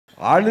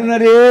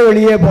ஆளுநரே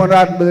வெளியே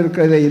போனார் என்பது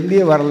இருக்கிறது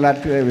இந்திய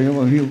வரலாற்றில் மிக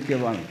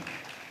முக்கியமானது.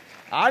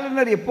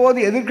 ஆளுநர் எப்போது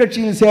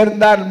எதிர்க்கட்சியில்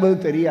சேர்ந்தார் என்பது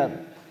தெரியாது.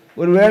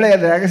 ஒருவேளை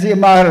அது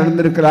ரகசியமாக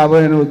நடந்திருக்கிறாரோ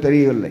எனக்கு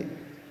தெரியவில்லை.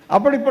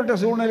 அப்படிப்பட்ட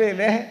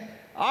சூழ்நிலையில்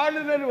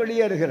ஆளுநர்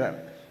வெளியேறுகிறார்.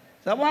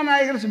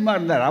 சபாநாயகர் சும்மா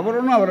இருந்தார்.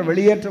 அவரும் அவரை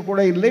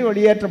வெளியேற்றக்கூட இல்லை,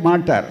 வெளியேற்ற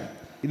மாட்டார்.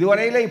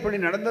 இதுவரையில் இப்படி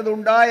நடந்தது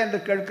உண்டா என்று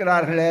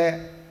கேட்கிறார்களே,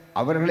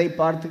 அவர்களை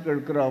பார்த்து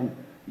கேட்கிறோம்.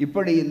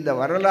 இப்படி இந்த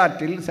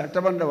வரலாற்றில்,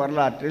 சட்டமன்ற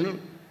வரலாற்றில்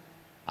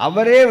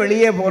அவரே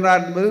வெளியே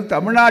போனார் என்பது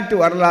தமிழ்நாட்டு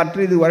வரலாற்று,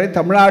 இதுவரை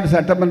தமிழ்நாடு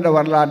சட்டமன்ற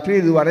வரலாற்று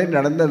இதுவரை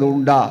நடந்தது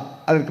உண்டா?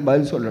 அதற்கு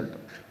பதில்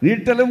சொல்லட்டும்.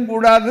 நீட்டலும்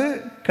கூடாது,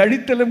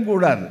 கழித்தலும்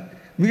கூடாது,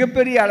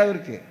 மிகப்பெரிய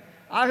அளவிற்கு.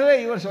 ஆகவே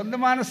இவர்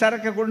சொந்தமான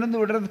சரக்கை கொண்டு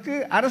வந்து விடுறதுக்கு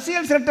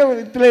அரசியல்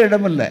சட்டத்தில்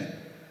இடமில்லை.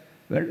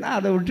 வேணா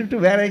அதை விட்டுட்டு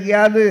வேற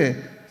எங்கேயாவது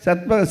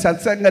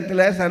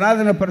சத்சங்கத்தில்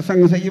சனாதன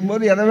பிரசங்கம்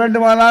செய்யும்போது எதை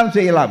வேண்டுமானாலும்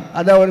செய்யலாம்,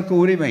 அது அவருக்கு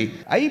உரிமை.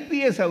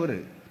 ஐபிஎஸ் அவர்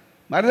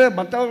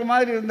மற்றவங்க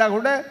மாதிரி இருந்தால்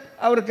கூட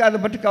அவருக்கு அதை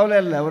பற்றி கவலை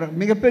இல்லை, அவர்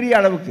மிகப்பெரிய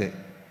அளவுக்கு.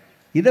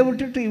 இதை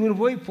விட்டுட்டு இவர்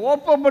போய்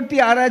போப்பை பற்றி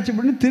ஆராய்ச்சி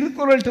பண்ணி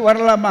திருக்குறள்ட்டு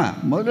வரலாமா?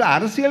 முதல்ல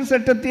அரசியல்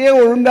சட்டத்தையே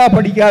ஒழுங்காக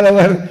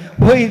படிக்காதவர்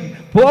போய்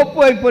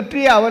போப்பை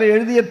பற்றி அவர்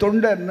எழுதிய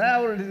தொண்டு என்ன,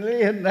 அவருடைய நிலை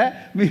என்ன,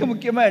 மிக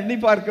முக்கியமாக எண்ணி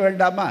பார்க்க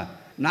வேண்டாமா?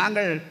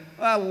 நாங்கள்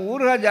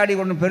ஊறுகாய் ஜாடி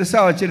ஒன்று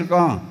பெருசாக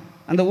வச்சுருக்கோம்,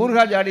 அந்த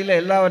ஊறுகாய் ஜாடியில்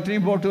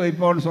எல்லாவற்றையும் போட்டு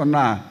வைப்போம்னு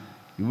சொன்னால்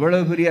இவ்வளோ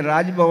பெரிய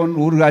ராஜ்பவன்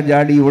ஊறுகாய்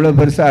ஜாடி இவ்வளோ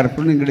பெருசாக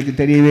இருக்குன்னு எங்களுக்கு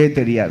தெரியவே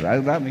தெரியாது.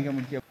 அதுதான் மிக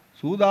முக்கியம்.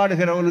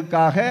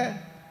 சூதாடுகிறவனுக்காக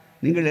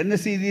நீங்கள் என்ன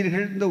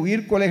செய்தீர்கள்? இந்த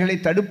உயிர்கொலைகளை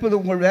தடுப்பது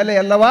உங்கள் வேலை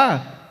அல்லவா?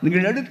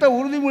 நீங்கள் எடுத்த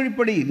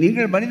உறுதிமொழிப்படி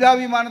நீங்கள்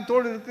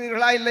மனிதாபிமானத்தோடு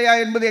இருக்கிறீர்களா இல்லையா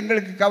என்பது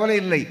எங்களுக்கு கவலை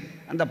இல்லை.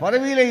 அந்த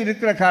பதவியில்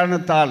இருக்கிற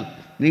காரணத்தால்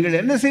நீங்கள்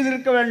என்ன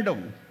செய்திருக்க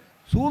வேண்டும்?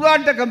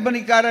 சூதாட்ட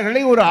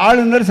கம்பெனிக்காரர்களை ஒரு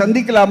ஆளுநர்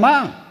சந்திக்கலாமா?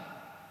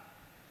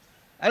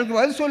 அதுக்கு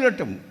பதில்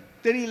சொல்லட்டும்.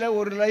 தெரியல,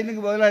 ஒரு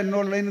லைனுக்கு பதிலாக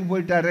இன்னொரு லைனுக்கு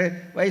போயிட்டாரு,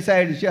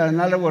 வயசாகிடுச்சு,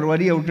 அதனால் ஒரு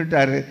வரியை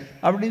விட்டுட்டாரு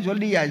அப்படின்னு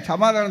சொல்லி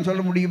சமாதானம்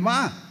சொல்ல முடியுமா?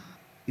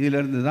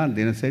 இதிலிருந்து தான்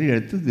தினசரி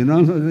எடுத்து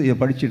தினம் இதை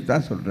படிச்சுட்டு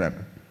தான் சொல்கிறார்.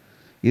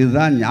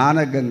 இதுதான்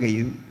ஞான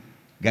கங்கையின்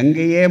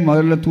கங்கையே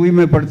முதல்ல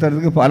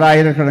தூய்மைப்படுத்துறதுக்கு பல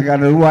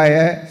ஆயிரக்கணக்கான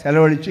ரூபாயை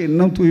செலவழித்து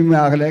இன்னும் தூய்மை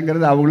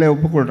ஆகலைங்கிறது அவங்களே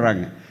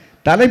ஒப்புக்கொள்கிறாங்க.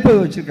 தலைப்பு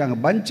வச்சுருக்காங்க,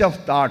 பஞ்ச்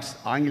ஆஃப் தாட்ஸ்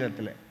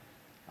ஆங்கிலத்தில்.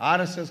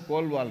 ஆர்எஸ்எஸ்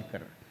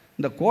கோல்வால்கர்,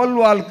 இந்த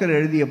கோல்வால்கர்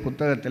எழுதிய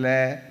புத்தகத்தில்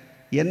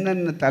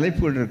என்னென்ன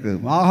தலைப்புகள் இருக்குது?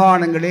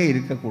 மாகாணங்களே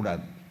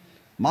இருக்கக்கூடாது,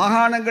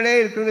 மாகாணங்களே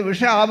இருக்கிறது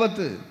விஷ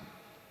ஆபத்து,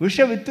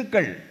 விஷ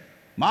வித்துக்கள்,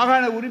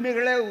 மாகாண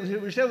உரிமைகளே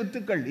விஷ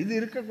வித்துக்கள், இது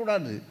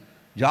இருக்கக்கூடாது.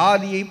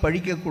 ஜாதியை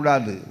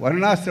பழிக்கக்கூடாது,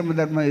 வர்ணாசிரம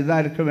தர்மம்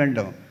இதுதான் இருக்க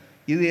வேண்டும்.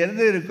 இது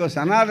எது இருக்கோ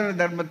சனாதன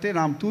தர்மத்தை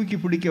நாம் தூக்கி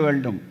பிடிக்க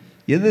வேண்டும்.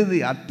 எது இது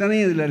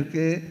அத்தனையும் இதில்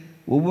இருக்குது.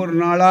 ஒவ்வொரு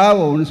நாளாக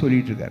ஒவ்வொன்று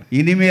சொல்லிகிட்டு இருக்கார்.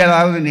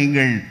 இனிமேலாவது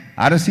நீங்கள்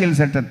அரசியல்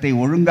சட்டத்தை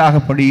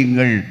ஒழுங்காக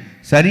படியுங்கள்,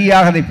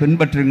 சரியாக அதை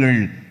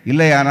பின்பற்றுங்கள்.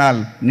 இல்லையானால்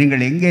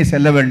நீங்கள் எங்கே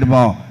செல்ல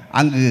வேண்டுமோ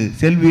அங்கு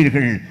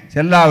செல்வீர்கள்,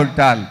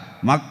 செல்லாவிட்டால்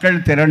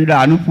மக்கள் திரண்டு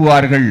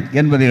அனுப்புவார்கள்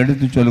என்பதை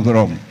எடுத்து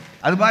சொல்கிறோம்.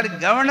 அது மாதிரி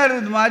கவர்னர்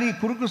இது மாதிரி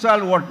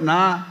குறுக்குசால் ஓட்டினா,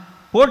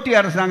 போட்டி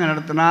அரசாங்கம்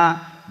நடத்தினா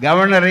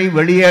கவர்னரை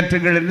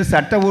வெளியேற்றுங்கள் என்று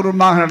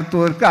சட்டபூர்வமாக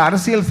நடத்துவதற்கு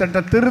அரசியல்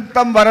சட்ட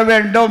திருத்தம் வர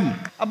வேண்டும்.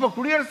 அப்போ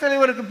குடியரசுத்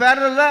தலைவருக்கு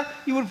பேரல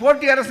இவர்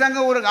போட்டி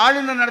அரசாங்கம் ஒரு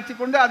ஆளுநர் நடத்தி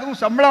கொண்டு, அதுவும்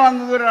சம்பளம்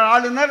வாங்குகிற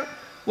ஆளுநர்,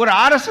 ஒரு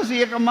ஆர்எஸ்எஸ்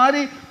இயக்கம்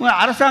மாதிரி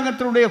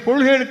அரசாங்கத்தினுடைய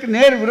கொள்கைகளுக்கு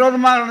நேர்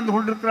விரோதமாக நடந்து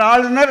கொண்டிருக்கிற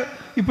ஆளுநர்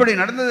இப்படி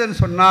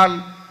நடந்ததுன்னு சொன்னால்,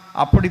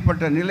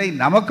 அப்படிப்பட்ட நிலை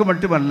நமக்கு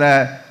மட்டுமல்ல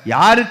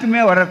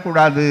யாருக்குமே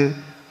வரக்கூடாது.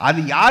 அது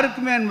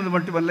யாருக்குமே என்பது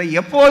மட்டுமல்ல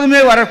எப்போதுமே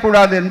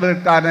வரக்கூடாது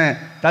என்பதற்கான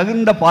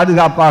தகுந்த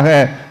பாதுகாப்பாக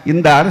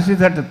இந்த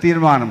அரசியல் சட்ட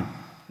தீர்மானம்.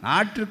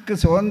 நாட்டிற்கு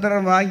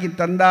சுதந்திரம் வாங்கி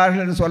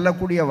தந்தார்கள் என்று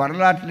சொல்லக்கூடிய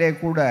வரலாற்றிலே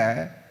கூட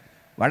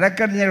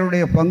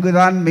வழக்கறிஞர்களுடைய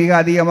பங்குதான் மிக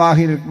அதிகமாக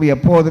இருக்கும்.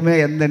 எப்போதுமே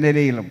எந்த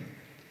நிலையிலும்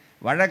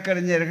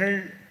வழக்கறிஞர்கள்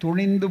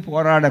துணிந்து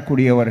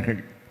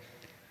போராடக்கூடியவர்கள்,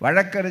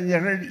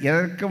 வழக்கறிஞர்கள்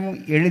எதற்கும்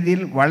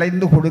எளிதில்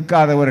வளைந்து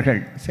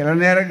கொடுக்காதவர்கள். சில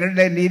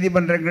நேரங்களில்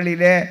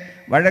நீதிமன்றங்களிலே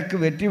வழக்கு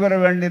வெற்றி பெற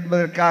வேண்டும்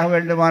என்பதற்காக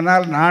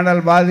வேண்டுமானால்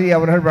நாணல் மாதிரி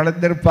அவர்கள்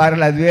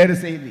வளர்ந்திருப்பார்கள், அது வேறு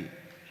செய்தி.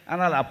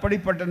 ஆனால்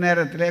அப்படிப்பட்ட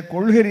நேரத்தில்,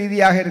 கொள்கை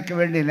ரீதியாக இருக்க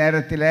வேண்டிய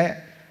நேரத்தில்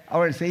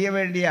அவள் செய்ய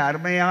வேண்டிய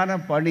அருமையான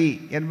பணி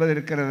என்பது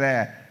இருக்கிறத,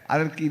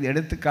 அதற்கு இது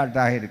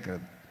எடுத்துக்காட்டாக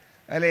இருக்கிறது.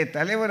 அதில்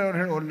தலைவர்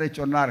அவர்கள் ஒன்றை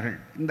சொன்னார்கள்.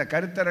 இந்த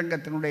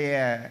கருத்தரங்கத்தினுடைய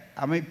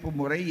அமைப்பு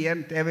முறை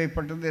ஏன்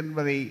தேவைப்பட்டது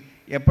என்பதை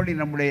எப்படி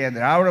நம்முடைய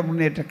திராவிட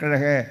முன்னேற்றக்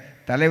கழக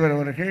தலைவர்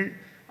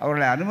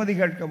அவர்களை அனுமதி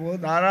கேட்கும் போது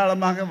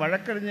தாராளமாக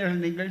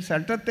வழக்கறிஞர்கள் நீங்கள்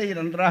சட்டத்தை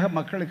நன்றாக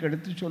மக்களுக்கு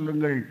எடுத்து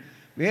சொல்லுங்கள்,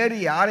 வேறு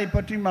யாரை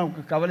பற்றியும்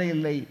நமக்கு கவலை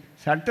இல்லை,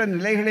 சட்ட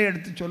நிலைகளை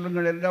எடுத்து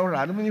சொல்லுங்கள் என்று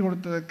அவர்கள் அனுமதி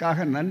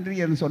கொடுத்ததற்காக நன்றி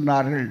என்று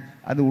சொன்னார்கள்.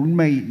 அது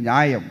உண்மை,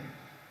 நியாயம்.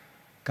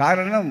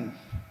 காரணம்,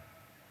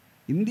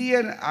 இந்திய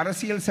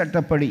அரசியல்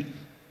சட்டப்படி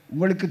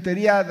உங்களுக்கு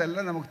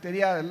தெரியாதல்ல, நமக்கு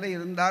தெரியாதல்ல,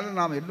 இருந்தாலும்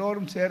நாம்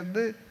எல்லோரும்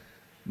சேர்ந்து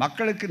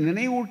மக்களுக்கு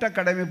நினைவூட்ட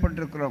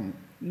கடமைப்பட்டிருக்கிறோம்.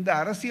 இந்த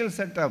அரசியல்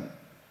சட்டம்,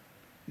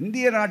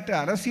 இந்திய நாட்டு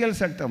அரசியல்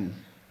சட்டம்,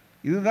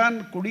 இதுதான்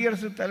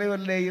குடியரசுத்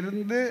தலைவரில்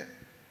இருந்து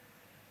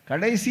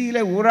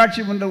கடைசியில்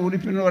ஊராட்சி மன்ற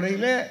உறுப்பினர்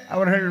வரையில்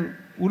அவர்கள்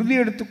உறுதி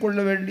எடுத்துக்கொள்ள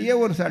வேண்டிய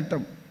ஒரு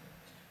சட்டம்.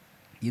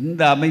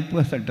 இந்த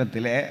அமைப்பு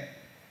சட்டத்தில்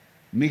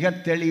மிக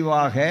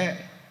தெளிவாக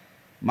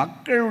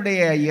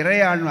மக்களுடைய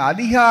இறையாண்மை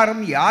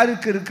அதிகாரம்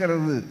யாருக்கு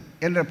இருக்கிறது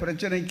என்ற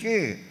பிரச்சனைக்கு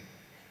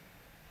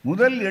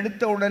முதல்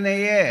எடுத்த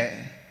உடனேயே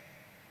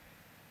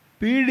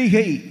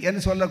பீடிகை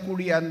என்று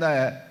சொல்லக்கூடிய அந்த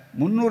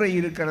முன்னுரை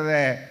இருக்கிறத,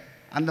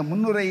 அந்த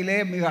முன்னுரையிலே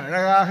மிக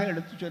அழகாக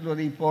எடுத்து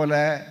சொல்வதைப் போல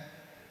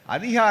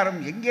அதிகாரம்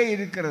எங்கே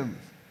இருக்கிறது,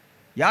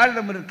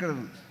 யாரிடம்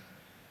இருக்கிறது?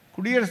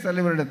 குடியரசுத்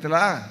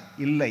தலைவரிடத்திலா?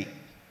 இல்லை.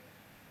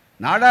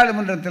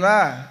 நாடாளுமன்றத்திலா?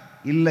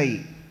 இல்லை.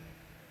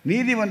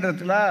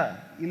 நீதிமன்றத்திலா?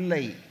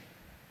 இல்லை.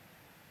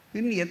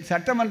 பின்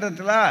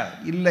சட்டமன்றத்திலா?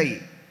 இல்லை.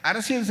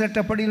 அரசியல்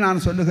சட்டப்படி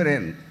நான்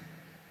சொல்லுகிறேன்,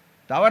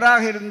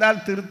 தவறாக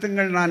இருந்தால்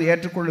திருத்துங்கள், நான்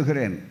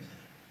ஏற்றுக்கொள்ளுகிறேன்.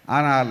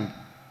 ஆனால்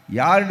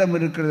யாரிடம்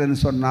இருக்கிறதுன்னு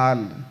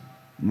சொன்னால்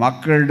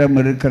மக்களிடம்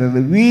இருக்கிறது.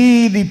 we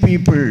the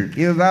people.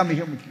 இதுதான்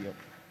மிக முக்கியம்.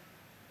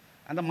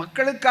 அந்த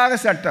மக்களுக்காக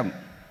சட்டம்,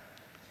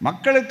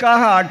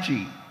 மக்களுக்காக ஆட்சி,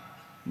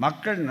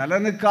 மக்கள்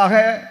நலனுக்காக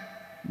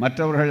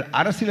மற்றவர்கள்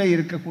அரசியலில்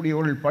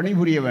இருக்கக்கூடியவர்கள்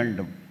பணிபுரிய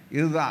வேண்டும்.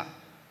 இதுதான்.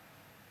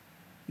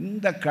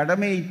 இந்த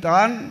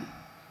கடமையைத்தான்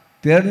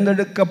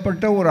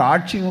தேர்ந்தெடுக்கப்பட்ட ஒரு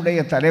ஆட்சியினுடைய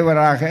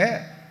தலைவராக,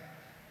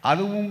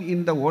 அதுவும்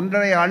இந்த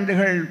 1.5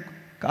 ஆண்டுகள்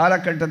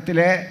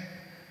காலகட்டத்திலே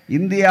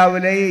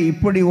இந்தியாவிலேயே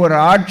இப்படி ஒரு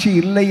ஆட்சி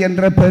இல்லை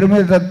என்ற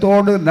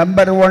பெருமிதத்தோடு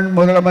நம்பர் 1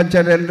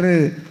 முதலமைச்சர் என்று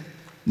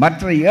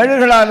மற்ற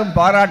ஏழுகளாலும்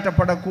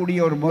பாராட்டப்படக்கூடிய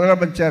ஒரு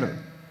முதலமைச்சர்,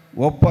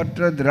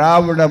 ஒப்பற்ற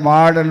திராவிட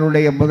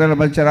மாடலுடைய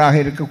முதலமைச்சராக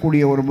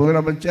இருக்கக்கூடிய ஒரு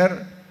முதலமைச்சர்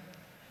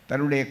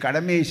தன்னுடைய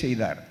கடமையை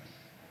செய்தார்.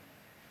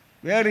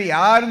 வேறு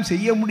யாரும்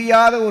செய்ய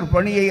முடியாத ஒரு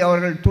பணியை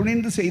அவர்கள்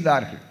துணிந்து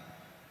செய்தார்கள்.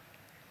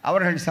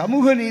 அவர்கள்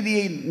சமூக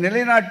நீதியை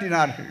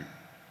நிலைநாட்டினார்கள்,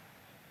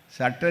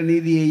 சட்ட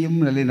நீதியையும்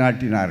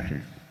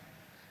நிலைநாட்டினார்கள்.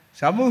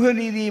 சமூக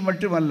நீதியை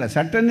மட்டுமல்ல,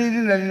 சட்ட நீதி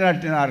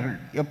நிலைநாட்டினார்கள்.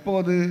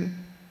 எப்போது?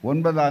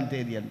 9ஆம்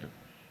தேதி அன்று.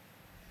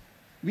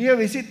 மிக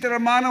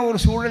விசித்திரமான ஒரு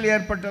சூழல்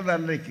ஏற்பட்டது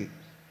அன்றைக்கு.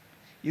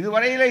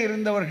 இதுவரையில்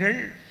இருந்தவர்கள்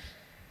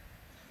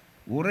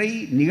உரை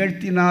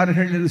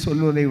நிகழ்த்தினார்கள் என்று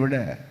சொல்வதை விட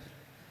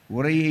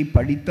உரையை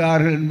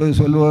படித்தார்கள் என்பது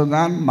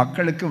சொல்வதுதான்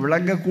மக்களுக்கு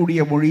விளங்கக்கூடிய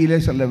மொழியிலே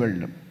சொல்ல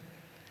வேண்டும்.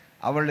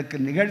 அவர்களுக்கு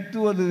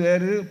நிகழ்த்துவது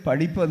வேறு,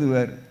 படிப்பது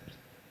வேறு.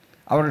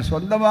 அவர்கள்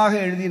சொந்தமாக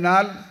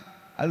எழுதினால்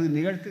அது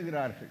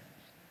நிகழ்த்துகிறார்கள்.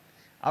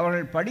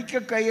 அவர்கள்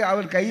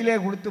அவர் கையிலே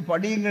கொடுத்து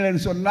படியுங்கள்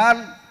என்று சொன்னால்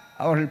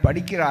அவர்கள்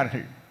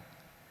படிக்கிறார்கள்.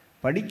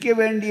 படிக்க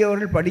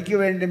வேண்டியவர்கள் படிக்க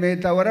வேண்டுமே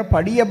தவிர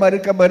படிய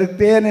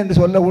மறுத்தேன் என்று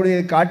சொல்லக்கூடிய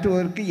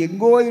காட்டுவதற்கு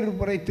எங்கோ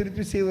இருமுறை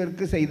திருப்பி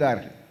செய்வதற்கு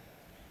செய்தார்கள்.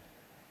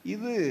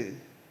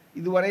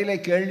 இதுவரையிலே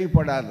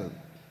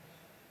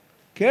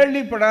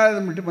கேள்விப்படாதது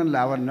மட்டுமல்ல,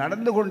 அவர்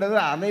நடந்து கொண்டது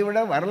அதைவிட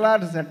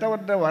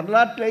சட்டமன்ற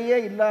வரலாற்றிலேயே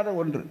இல்லாத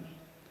ஒன்று.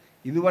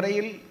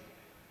 இதுவரையில்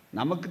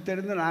நமக்கு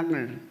தெரிந்து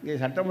நாங்கள் இங்கே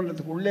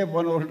சட்டமன்றத்துக்கு உள்ளே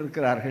போனவர்கள்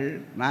இருக்கிறார்கள்.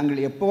 நாங்கள்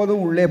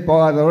எப்போதும் உள்ளே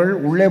போகாதவர்கள்,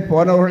 உள்ளே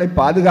போனவர்களை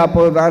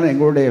பாதுகாப்பது தான்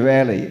எங்களுடைய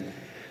வேலை.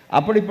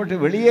 அப்படிப்பட்ட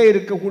வெளியே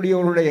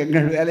இருக்கக்கூடியவர்களுடைய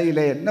எங்கள்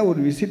வேலையில் என்ன ஒரு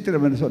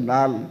விசித்திரம் என்று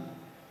சொன்னால்,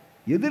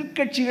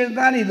 எதிர்க்கட்சிகள்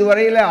தான்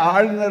இதுவரையில்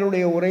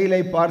ஆளுநருடைய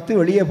உரையிலை பார்த்து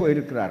வெளியே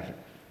போயிருக்கிறார்கள்.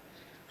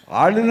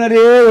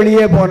 ஆளுநரே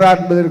வெளியே போனார்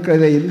என்பது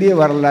இருக்கிறது இந்திய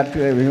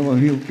வரலாற்றில் மிக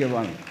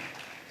முக்கியமானது.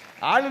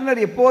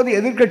 ஆளுநர் எப்போது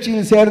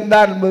எதிர்க்கட்சியில்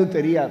சேர்ந்தார் என்பது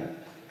தெரியாது.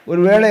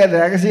 ஒருவேளை அது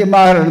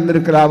ரகசியமாக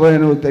நடந்திருக்கிறாரோ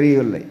எனக்கு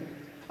தெரியவில்லை.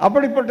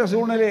 அப்படிப்பட்ட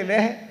சூழ்நிலையில்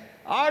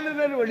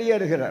ஆளுநர்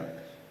வெளியேறுகிறார்.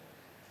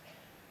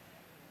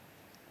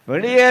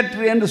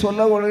 வெளியேற்று என்று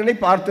சொல்லவர்களை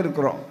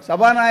பார்த்துருக்கிறோம்.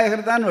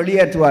 சபாநாயகர் தான்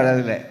வெளியேற்றுவார்.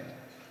 அதில்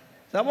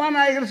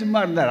சபாநாயகர்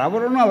சும்மா இருந்தார்.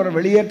 அவரும் அவரை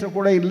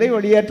வெளியேற்றக்கூட இல்லை,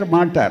 வெளியேற்ற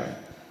மாட்டார்.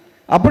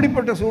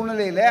 அப்படிப்பட்ட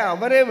சூழ்நிலையில்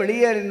அவரே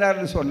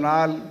வெளியேறினார்னு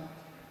சொன்னால்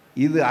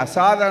இது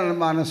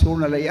அசாதாரணமான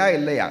சூழ்நிலையா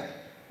இல்லையா?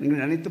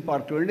 நீங்கள் நினைத்து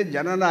பார்க்க வேண்டும்.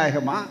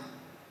 ஜனநாயகமா?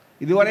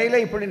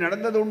 இதுவரையில் இப்படி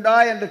நடந்தது உண்டா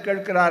என்று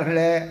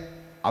கேட்கிறார்களே,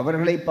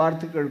 அவர்களை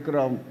பார்த்து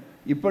கேட்கிறோம்.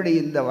 இப்படி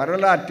இந்த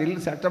வரலாற்றில்,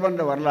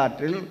 சட்டமன்ற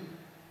வரலாற்றில்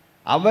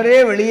அவரே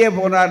வெளியே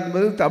போனார்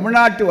என்பது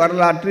தமிழ்நாட்டு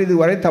வரலாற்று,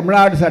 இதுவரை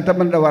தமிழ்நாடு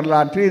சட்டமன்ற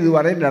வரலாற்று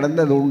இதுவரை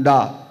நடந்தது உண்டா?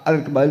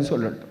 அதற்கு பதில்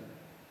சொல்லட்டும்.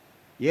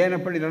 ஏன்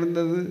அப்படி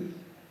நடந்தது?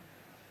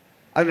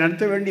 அது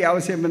நடத்த வேண்டிய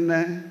அவசியம் என்ன?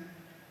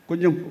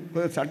 கொஞ்சம்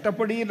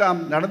சட்டப்படி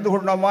நாம் நடந்து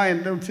கொண்டோமா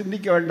என்று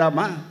சிந்திக்க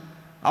வேண்டாமா?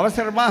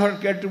 அவசரமாக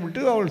அவர்கள் கேட்டுவிட்டு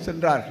அவர்கள்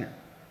சென்றார்கள்.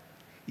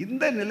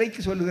 இந்த நிலைக்கு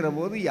சொல்லுகிற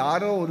போது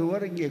யாரோ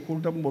ஒருவர் இங்கே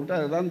கூட்டம் போட்டு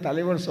அதுதான்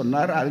தலைவர்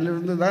சொன்னார்.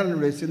 அதிலிருந்து தான்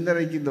என்னுடைய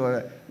சிந்தனைக்கு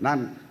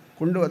நான்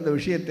கொண்டு வந்த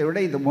விஷயத்தை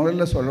விட இது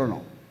முதல்ல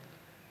சொல்லணும்.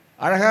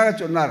 அழகாக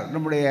சொன்னார்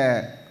நம்முடைய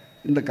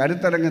இந்த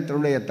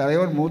கருத்தரங்கத்தினுடைய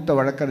தலைவர், மூத்த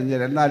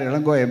வழக்கறிஞர் என்ஆர்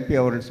இளங்கோ எம்பி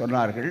அவர்கள்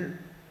சொன்னார்கள்.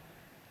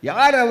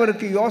 யார்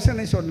அவருக்கு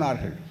யோசனை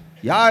சொன்னார்கள்,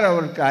 யார்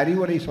அவருக்கு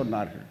அறிவுரை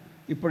சொன்னார்கள்,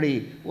 இப்படி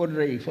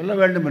ஒன்றை சொல்ல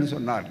வேண்டும் என்று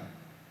சொன்னார்கள்.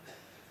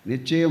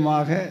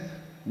 நிச்சயமாக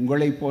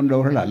உங்களை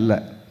போன்றவர்கள் அல்ல.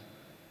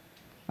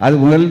 அது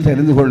முதலில்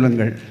தெரிந்து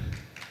கொள்ளுங்கள்.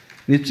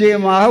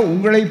 நிச்சயமாக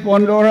உங்களை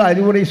போன்றவர்கள்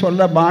அறிவுரை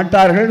சொல்ல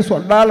மாட்டார்கள்.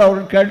 சொன்னால்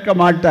அவர்கள் கேட்க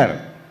மாட்டார்.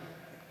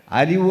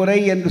 அறிவுரை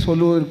என்று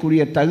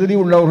சொல்லுவதற்குரிய தகுதி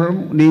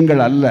உள்ளவர்களும்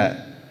நீங்கள் அல்ல.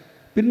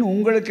 பின்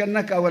உங்களுக்கு என்ன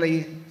கவலை?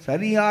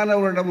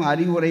 சரியானவரிடம்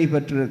அறிவுரை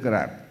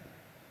பெற்றிருக்கிறார்.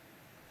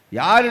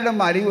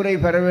 யாரிடம் அறிவுரை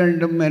பெற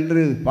வேண்டும்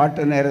என்று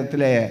பாட்ட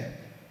நேரத்தில்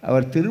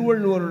அவர்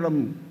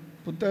திருவள்ளுவரிடம்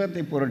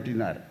புத்தகத்தை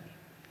புரட்டினார்.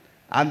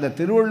 அந்த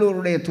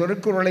திருவள்ளுவருடைய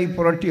திருக்குறளை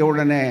புரட்டிய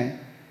உடனே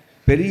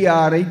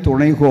பெரியாரை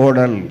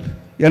துணைகோடல்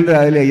என்று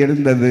அதில்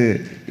இருந்தது.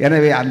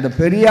 எனவே அந்த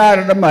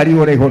பெரியாரிடம்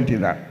அறிவுரை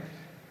கோட்டினார்.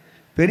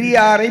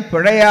 பெரியாரை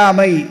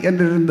பிழையாமை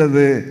என்று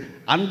இருந்தது.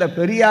 அந்த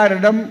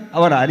பெரியாரிடம்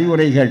அவர்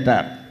அறிவுரை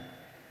கேட்டார்.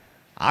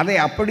 அதை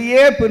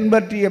அப்படியே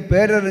பின்பற்றிய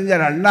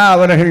பேரறிஞர் அண்ணா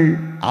அவர்கள்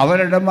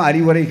அவரிடம்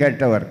அறிவுரை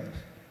கேட்டவர்.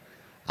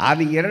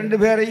 அது இரண்டு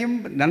பேரையும்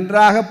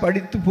நன்றாக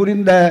படித்து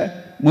புரிந்த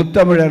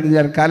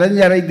முத்தமிழறிஞர்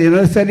கலைஞரை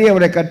தினசரி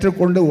அவரை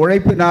கற்றுக்கொண்டு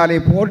உழைப்பினாலே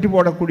போட்டி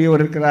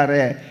போடக்கூடியவர்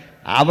இருக்கிறாரே,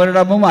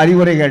 அவரிடமும்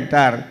அறிவுரை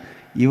கேட்டார்.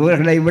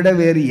 இவர்களை விட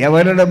வேறு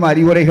எவரிடம்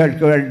அறிவுரை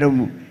கேட்க வேண்டும்?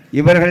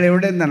 இவர்களை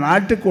விட இந்த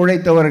நாட்டுக்கு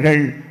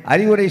உழைத்தவர்கள்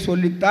அறிவுரை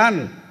சொல்லித்தான்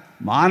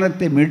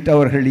மானத்தை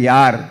மீட்டவர்கள்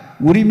யார்,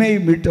 உரிமையை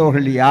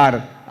மீட்டவர்கள் யார்,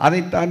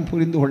 அதைத்தான்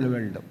புரிந்து கொள்ள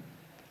வேண்டும்.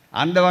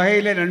 அந்த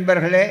வகையில்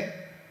நண்பர்களே,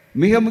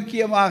 மிக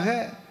முக்கியமாக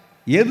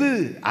எது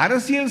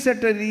அரசியல்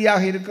சட்ட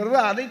ரீதியாக இருக்கிறதோ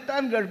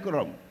அதைத்தான்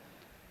கேட்கிறோம்.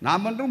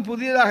 நாம் ஒன்றும்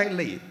புதியதாக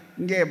இல்லை.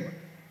 இங்கே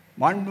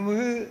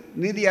மாண்புமிகு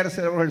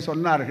நீதியரசர் அவர்கள்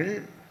சொன்னார்கள்,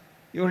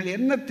 இவர்கள்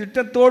என்ன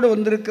திட்டத்தோடு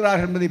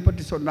வந்திருக்கிறார்கள் என்பதை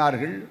பற்றி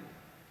சொன்னார்கள்.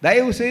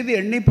 தயவு செய்து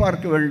எண்ணி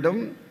பார்க்க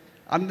வேண்டும்.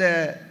 அந்த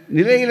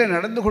நிலையில்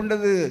நடந்து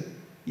கொண்டது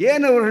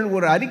ஏன் அவர்கள்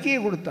ஒரு அறிக்கையை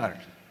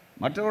கொடுத்தார்கள்?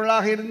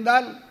 மற்றவர்களாக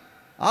இருந்தால்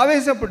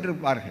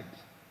ஆவேசப்பட்டிருப்பார்கள்.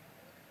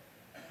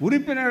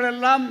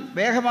 உறுப்பினர்களெல்லாம்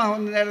வேகமாக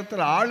வந்த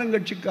நேரத்தில்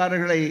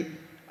ஆளுங்கட்சிக்காரர்களை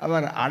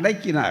அவர்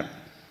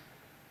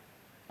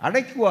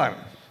அடக்குவார்.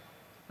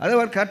 அது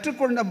அவர்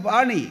கற்றுக்கொண்ட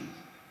பாணி.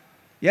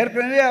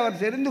 ஏற்கனவே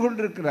அவர் தெரிந்து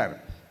கொண்டிருக்கிறார்.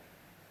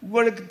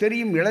 உங்களுக்கு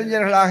தெரியும்,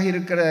 இளைஞர்களாக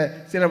இருக்கிற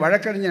சில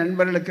வழக்கறிஞர்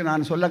நண்பர்களுக்கு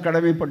நான் சொல்ல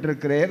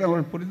கடமைப்பட்டிருக்கிறேன்.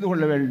 அவர்கள் புரிந்து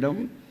கொள்ள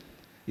வேண்டும்.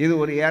 இது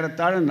ஒரு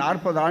ஏறத்தாழ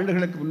 40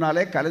 ஆண்டுகளுக்கு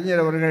முன்னாலே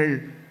கலைஞர் அவர்கள்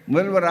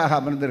முதல்வராக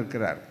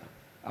அமர்ந்திருக்கிறார்.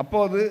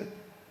 அப்போது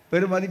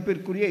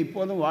பெருமதிப்பிற்குரிய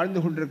இப்போதும் வாழ்ந்து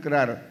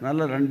கொண்டிருக்கிறார்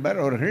நல்ல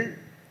நண்பர் அவர்கள்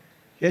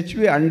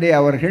ஹெச்வி அண்டே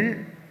அவர்கள்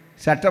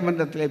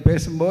சட்டமன்றத்தில்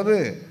பேசும்போது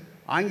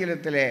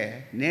ஆங்கிலத்திலே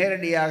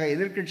நேரடியாக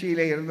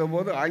எதிர்க்கட்சியிலே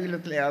இருந்தபோது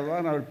ஆங்கிலத்திலே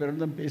தான் அவர்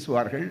பெருந்தும்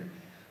பேசுவார்கள்.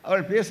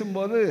 அவர்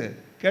பேசும்போது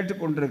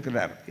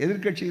கேட்டுக்கொண்டிருக்கிறார்.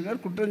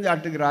 எதிர்க்கட்சியினர்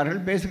குற்றஞ்சாட்டுகிறார்கள்,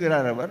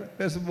 பேசுகிறார். அவர்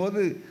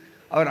பேசும்போது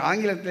அவர்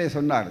ஆங்கிலத்திலே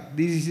சொன்னார்,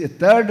 this is a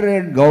third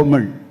rate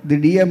government, the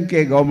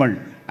DMK government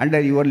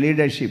under your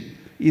leadership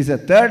is a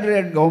third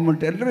rate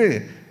government என்று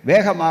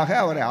வேகமாக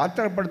அவரை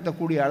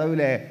ஆத்திரப்படுத்தக்கூடிய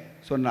அளவில்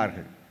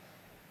சொன்னார்கள்.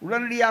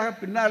 உடனடியாக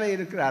பின்னாலே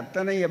இருக்கிற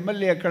அத்தனை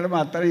எம்எல்ஏக்களும்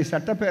அத்தனை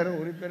சட்டப்பேரவை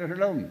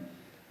உறுப்பினர்களும்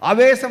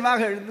ஆவேசமாக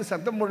எழுந்து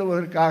சத்தம்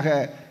போடுவதற்காக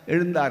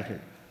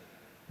எழுந்தார்கள்.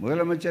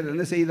 முதலமைச்சர்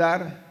என்ன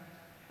செய்தார்?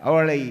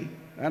 அவளை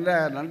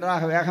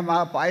நன்றாக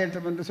வேகமாக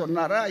பாயட்டும் என்று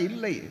சொன்னாரா?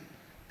 இல்லை.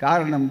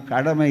 காரணம்,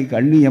 கடமை,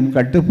 கண்ணியம்,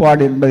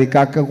 கட்டுப்பாடு என்பதை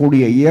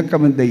காக்கக்கூடிய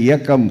இயக்கம் இந்த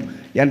இயக்கம்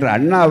என்ற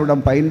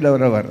அண்ணாவிடம்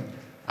பயின்றவர் அவர்.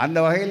 அந்த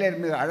வகையில்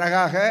மிக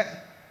அழகாக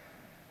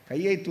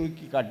கையை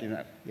தூக்கி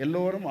காட்டினார்.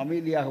 எல்லோரும்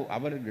அமைதியாக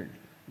அவர்கள்,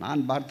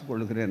 நான் பார்த்து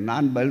கொள்கிறேன்,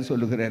 நான் பதில்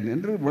சொல்லுகிறேன்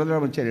என்று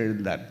முதலமைச்சர்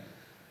எழுந்தார்.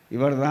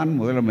 இவர்தான்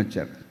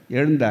முதலமைச்சர்.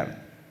 எழுந்தார்.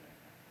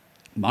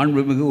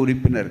 மாண்புமிகு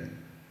உறுப்பினர்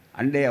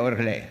அண்டே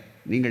அவர்களே,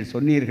 நீங்கள்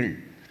சொன்னீர்கள்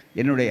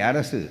என்னுடைய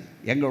அரசு,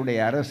 எங்களுடைய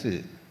அரசு,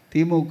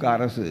 திமுக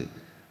அரசு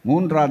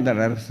மூன்றாந்தர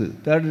அரசு,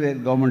 தேர்ட்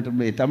ரேட் கவர்மெண்ட்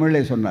என்பதை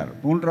தமிழே சொன்னார்.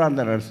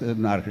 மூன்றாந்தர அரசு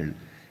சொன்னார்கள்.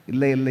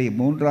 இல்லை,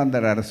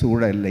 மூன்றாந்தர அரசு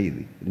கூட இல்லை,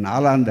 இது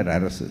நாலாந்தர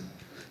அரசு.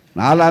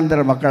 நாலாந்தர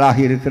மக்களாக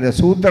இருக்கிற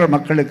சூத்திர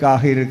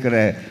மக்களுக்காக இருக்கிற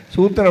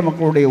சூத்திர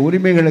மக்களுடைய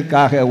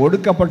உரிமைகளுக்காக,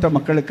 ஒடுக்கப்பட்ட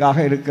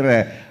மக்களுக்காக இருக்கிற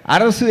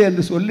அரசு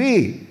என்று சொல்லி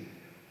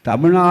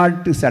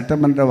தமிழ்நாட்டு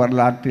சட்டமன்ற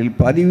வரலாற்றில்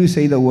பதிவு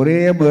செய்த ஒரே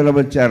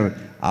முதலமைச்சர்.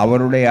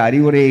 அவருடைய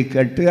அறிவுரையை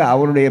கேட்டு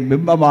அவருடைய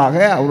பிம்பமாக,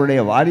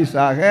 அவருடைய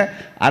வாரிசாக,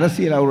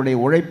 அரசியல் அவருடைய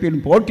உழைப்பின்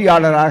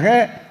போட்டியாளராக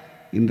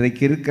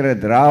இன்றைக்கு இருக்கிற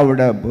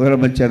திராவிட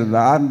முதலமைச்சர்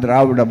தான்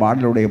திராவிட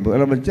மாடலுடைய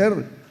முதலமைச்சர்.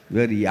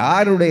 வேறு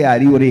யாருடைய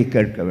அறிவுரையை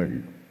கேட்க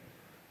வேண்டும்?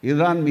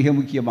 இதுதான் மிக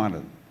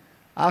முக்கியமானது.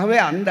 ஆகவே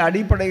அந்த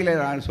அடிப்படையில்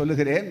நான்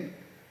சொல்லுகிறேன்,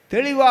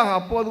 தெளிவாக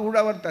அப்போது கூட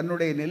அவர்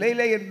தன்னுடைய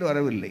நிலையிலே இருந்து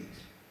வரவில்லை.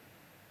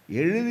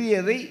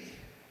 எழுதியதை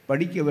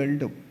படிக்க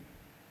வேண்டும்.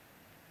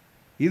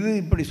 இது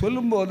இப்படி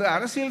சொல்லும்போது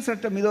அரசியல்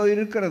சட்டம் இதோ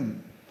இருக்கிறது.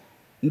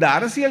 இந்த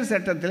அரசியல்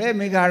சட்டத்திலே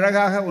மிக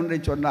அழகாக ஒன்றை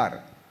சொன்னார்.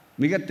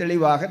 மிக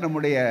தெளிவாக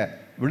நம்முடைய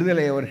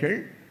விடுதலை அவர்கள்,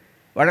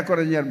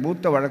 வழக்கறிஞர்,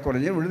 மூத்த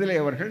வழக்கறிஞர் விடுதலை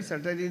அவர்கள்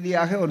சட்ட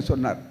ரீதியாக அவர்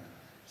சொன்னார்.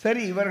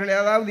 சரி, இவர்கள்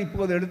ஏதாவது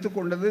இப்போது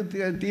எடுத்துக்கொண்டது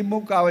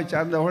திமுகவை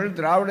சார்ந்தவர்கள்,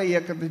 திராவிட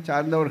இயக்கத்தை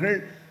சார்ந்தவர்கள்,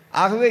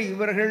 ஆகவே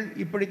இவர்கள்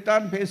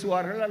இப்படித்தான்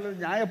பேசுவார்கள் அல்லது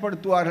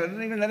நியாயப்படுத்துவார்கள்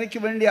என்று நீங்கள் நினைக்க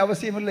வேண்டிய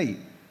அவசியமில்லை.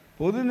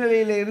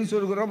 பொதுநிலையில் இருந்து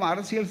சொல்கிறோம்,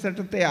 அரசியல்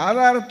சட்டத்தை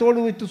ஆதாரத்தோடு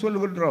வைத்து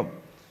சொல்கின்றோம்.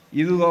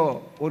 இதுவோ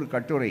ஒரு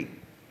கட்டுரை,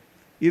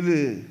 இது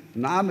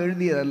நாம்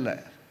எழுதியதல்ல.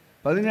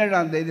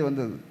 17ஆம் தேதி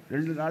வந்தது.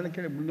 2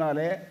 நாளைக்கு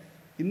முன்னாலே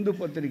இந்து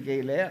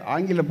பத்திரிகையில்,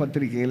 ஆங்கில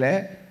பத்திரிகையில்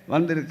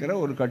வந்திருக்கிற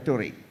ஒரு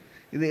கட்டுரை.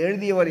 இது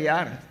எழுதியவர்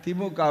யார்?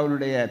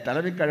 திமுகவினுடைய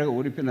தலைமை கழக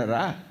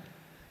உறுப்பினரா,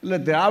 இல்லை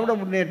திராவிட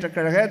முன்னேற்றக்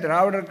கழக,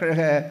 திராவிடர்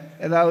கழக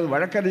ஏதாவது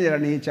வழக்கறிஞர்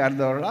அணியை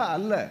சார்ந்தவர்களா?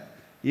 அல்ல.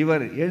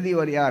 இவர்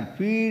எழுதியவர் யார்?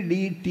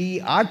 PDT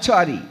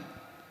Achari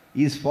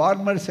is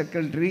farmer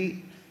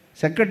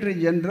secretary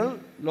general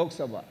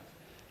Lok Sabha.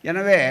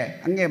 எனவே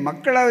அங்கே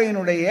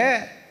மக்களவையினுடைய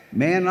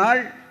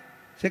மேனாள்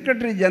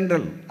செக்ரட்டரி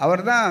ஜெனரல்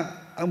அவர் தான்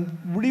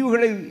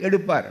முடிவுகளை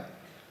எடுப்பார்.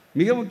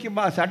 மிக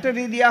முக்கியமாக சட்ட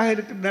ரீதியாக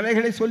இருக்கிற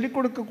நிலைகளை சொல்லிக்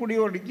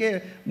கொடுக்கக்கூடியவர்களுக்கே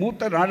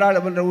மூத்த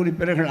நாடாளுமன்ற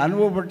உறுப்பினர்கள்,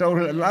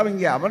 அனுபவப்பட்டவர்கள் எல்லாம்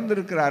இங்கே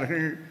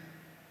அமர்ந்திருக்கிறார்கள்.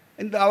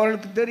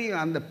 அவர்களுக்கு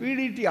தெரியும். அந்த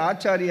PDT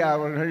ஆச்சாரியா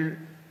அவர்கள்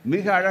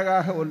மிக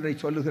அழகாக ஒன்றை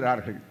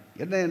சொல்லுகிறார்கள்.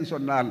 என்ன என்று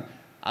சொன்னால்,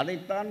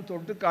 அதைத்தான்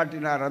தொட்டு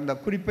காட்டினார். அந்த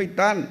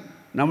குறிப்பைத்தான்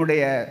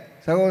நம்முடைய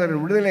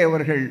சகோதரர் விடுதலை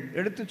அவர்கள்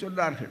எடுத்து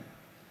சொன்னார்கள்.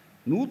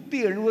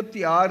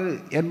 176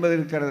 என்பது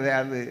இருக்கிறது,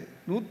 அது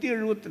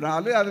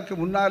 174 அதுக்கு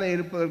முன்னாலே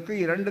இருப்பதற்கு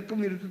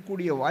இரண்டுக்கும்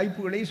இருக்கக்கூடிய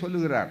வாய்ப்புகளை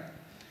சொல்லுகிறார்.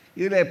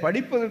 இதில்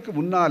படிப்பதற்கு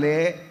முன்னாலே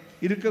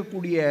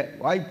இருக்கக்கூடிய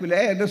வாய்ப்பில்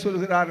என்ன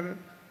சொல்கிறார்கள்?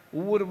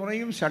 ஒவ்வொரு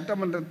முறையும்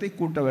சட்டமன்றத்தை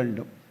கூட்ட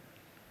வேண்டும்.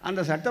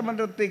 அந்த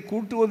சட்டமன்றத்தை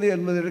கூட்டுவது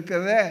என்பது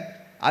இருக்கிறத,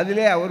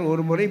 அதிலே அவர்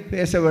ஒரு முறை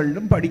பேச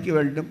வேண்டும், படிக்க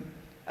வேண்டும்,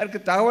 அதற்கு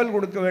தகவல்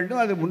கொடுக்க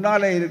வேண்டும். அது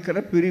முன்னாலே இருக்கிற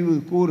பிரிவு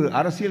கூறு,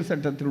 அரசியல்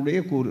சட்டத்தினுடைய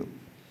கூறு.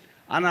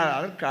 ஆனால்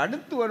அதற்கு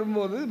அடுத்து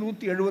வரும்போது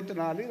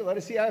 174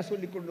 வரிசையாக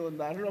சொல்லி கொண்டு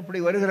வந்தார்கள். அப்படி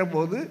வருகிற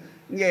போது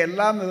இங்கே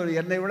எல்லாம்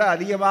என்னை விட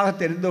அதிகமாக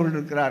தெரிந்தவர்கள்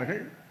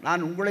இருக்கிறார்கள்.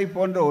 நான் உங்களை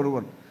போன்ற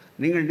ஒருவன்.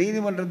 நீங்கள்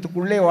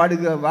நீதிமன்றத்துக்குள்ளே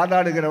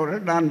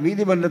வாதாடுகிறவர்கள், நான்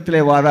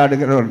நீதிமன்றத்திலே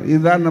வாதாடுகிறவர்கள்.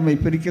 இதுதான் நம்மை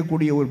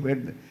பிரிக்கக்கூடிய ஒரு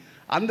பேர்.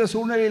 அந்த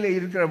சூழ்நிலையில்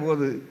இருக்கிற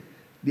போது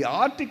தி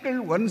article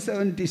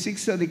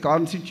 176 of the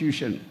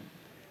Constitution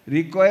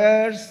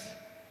requires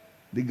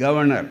the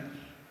governor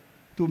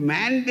to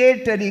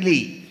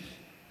mandatorily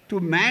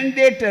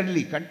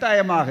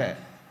கட்டாயமாக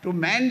to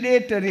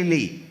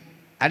mandatorily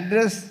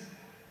address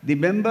the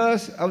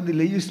members of the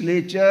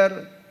legislature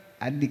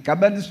at the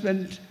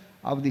commencement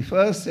of the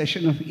first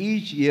session of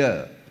each year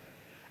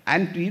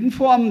and to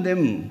inform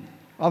them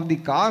of the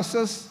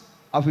causes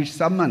of its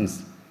summons.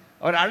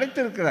 அவர்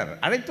அழைத்திருக்கிறார்.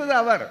 அழைத்தது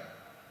அவர்.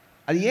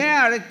 அது ஏன்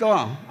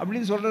அழைத்தோம்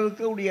அப்படின்னு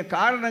சொல்கிறதுக்கு உடைய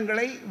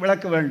காரணங்களை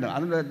விளக்க வேண்டும்.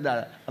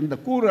 அந்த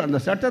கூறு, அந்த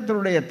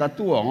சட்டத்தினுடைய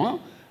தத்துவம்,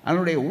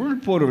 அதனுடைய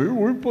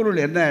உள்பொருள்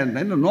என்ன,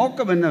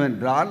 நோக்கம்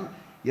என்னவென்றால்,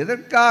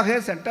 எதற்காக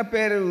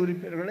சட்டப்பேரவை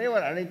உறுப்பினர்களை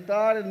அவர்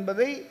அழைத்தார்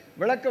என்பதை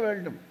விளக்க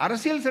வேண்டும்.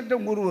 அரசியல்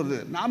சட்டம் கூறுவது,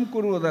 நாம்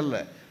கூறுவதல்ல.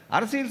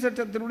 அரசியல்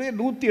சட்டத்தினுடைய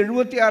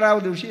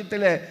 176வது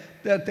விஷயத்தில்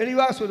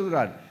தெளிவாக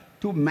சொல்கிறார்.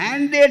 டு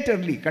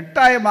மேண்டேட்டர்லி,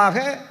 கட்டாயமாக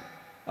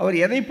அவர்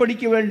எதை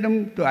படிக்க வேண்டும்?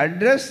 To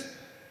address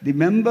the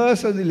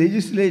members of the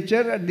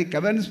legislature at the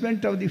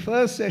commencement of the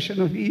first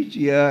session of each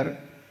year.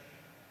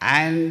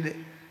 And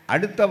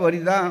அடுத்த வரி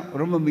தான்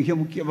ரொம்ப மிக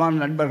முக்கியமான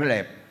நண்பர்களே.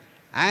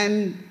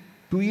 And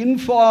to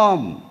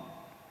inform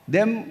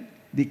them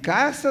the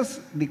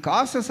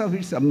causes of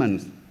it's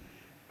summons.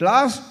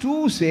 Clause 2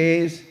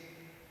 says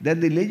that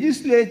the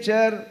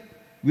legislature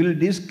will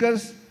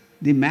discuss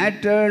the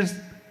matters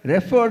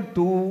referred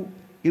to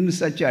in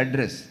such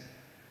address.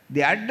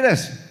 The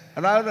address,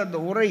 அதாவது அந்த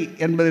உரை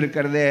என்பது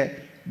இருக்கிறதே,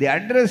 the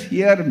address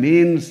here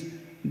means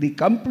the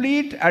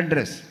complete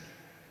address.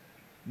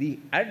 The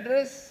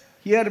address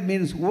here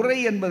means உரை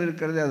என்பது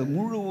இருக்கிறது, அது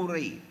முழு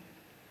உரை.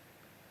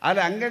 அது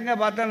அங்கங்கே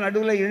பார்த்தா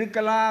நடுவில்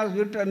இழுக்கலாம்,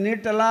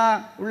 நீட்டலாம்,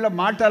 உள்ள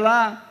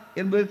மாட்டலாம்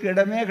என்பதற்கு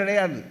இடமே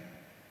கிடையாது.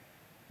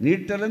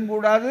 நீட்டலும்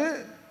கூடாது,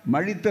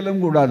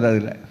 மழித்தலும் கூடாது,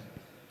 அதில்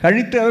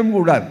கழித்தலும்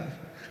கூடாது,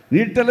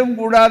 நீட்டலும்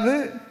கூடாது,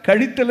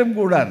 கழித்தலும்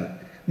கூடாது,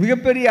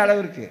 மிகப்பெரிய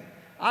அளவிற்கு.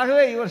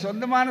 ஆகவே இவர்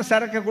சொந்தமான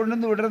சரக்கை கொண்டு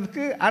வந்து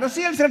விடுறதுக்கு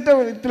அரசியல்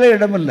சட்டத்தில்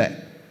இடமில்லை.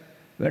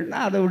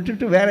 வேணா அதை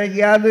விட்டுட்டு வேற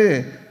எங்கேயாவது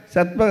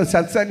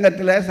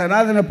சத்சங்கத்தில்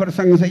சனாதன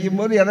பிரசங்கம்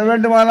செய்யும்போது எதை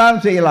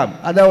வேண்டுமானாலும் செய்யலாம்,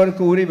 அது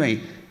அவருக்கு உரிமை.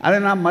 அதை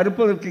நாம்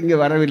மறுப்பதற்கு இங்கே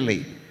வரவில்லை.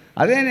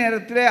 அதே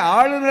நேரத்தில்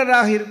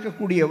ஆளுநராக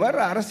இருக்கக்கூடியவர்,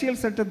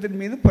 அரசியல் சட்டத்தின்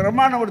மீது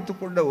பிரமாணம்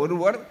எடுத்துக்கொண்ட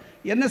ஒருவர்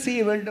என்ன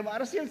செய்ய வேண்டும்?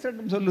 அரசியல்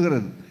சட்டம்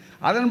சொல்லுகிறது.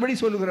 அதன்படி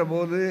சொல்லுகிற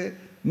போது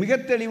மிக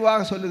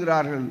தெளிவாக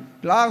சொல்லுகிறார்கள்.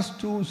 Clause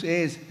 2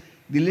 says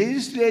the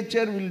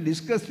legislature will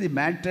discuss the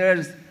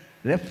matters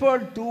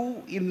referred to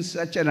in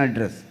such an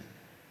address.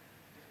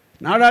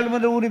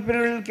 நாடாளுமன்ற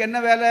உறுப்பினர்களுக்கு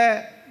என்ன வேலை?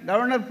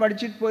 கவர்னர்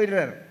படிச்சுட்டு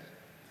போயிடுறார்.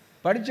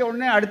 படித்த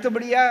உடனே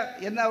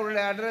அடுத்தபடியாக என்ன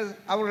அவர்களுடைய address?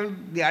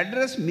 The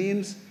address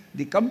means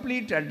the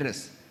complete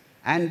address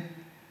and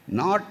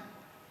not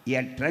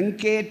a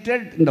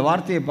truncated. இந்த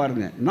வார்த்தையை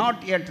பாருங்கள்,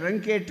 நாட் எ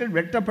ட்ரங்கேட்டட்,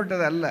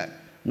 வெட்டப்பட்டது அல்ல,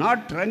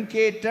 நாட்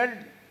ட்ரங்கேட்டட்.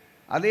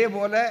 அதே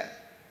போல்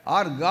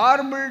ஆர்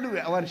கார்பிள்டு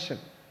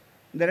அவர்ஷன்.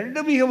 இந்த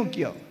ரெண்டும் மிக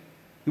முக்கியம்.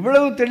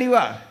 இவ்வளவு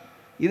தெளிவாக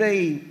இதை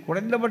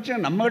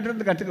குறைந்தபட்சம்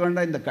நம்மகிட்ட கற்றுக்க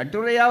வேண்டாம், இந்த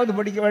கட்டுரையாவது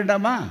படிக்க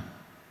வேண்டாமா?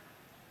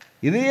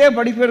 இதையே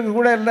படிப்பதற்கு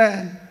கூட இல்லை.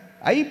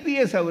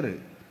 ஐபிஎஸ் அவர்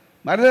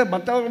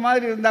மற்றவங்க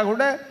மாதிரி இருந்தால்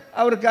கூட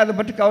அவருக்கு அதை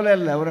பற்றி கவலை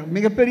இல்லை, அவர்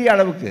மிகப்பெரிய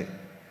அளவுக்கு.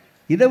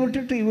 இதை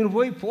விட்டுட்டு இவர்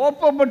போய்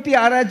போப்பை பற்றி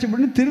ஆராய்ச்சி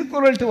பண்ணி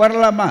திருக்குறள்ட்டு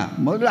வரலாமா?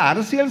 முதல்ல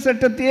அரசியல்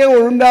சட்டத்தையே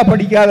ஒழுங்காக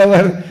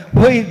படிக்காதவர்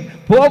போய்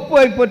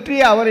போப்பை பற்றி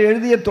அவர்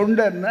எழுதிய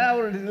தொண்டு என்ன,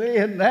 அவருடைய நிலை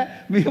என்ன,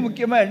 மிக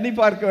முக்கியமாக எண்ணி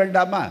பார்க்க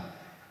வேண்டாமா?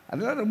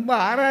 அதெல்லாம் ரொம்ப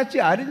ஆராய்ச்சி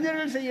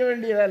அறிஞர்கள் செய்ய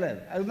வேண்டிய வேலை,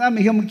 அதுதான்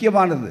மிக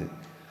முக்கியமானது.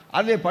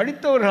 அதை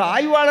படித்தவர்கள்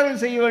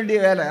ஆய்வாளர்கள் செய்ய வேண்டிய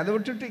வேலை. அதை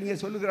விட்டுட்டு இங்கே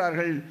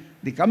சொல்லுகிறார்கள்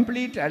the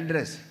complete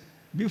address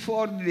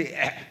before the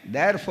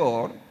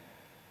therefore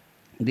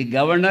the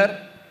governor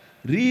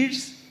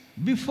reads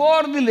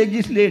before the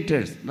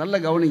legislators. நல்ல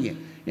கவனிங்க.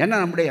 ஏன்னா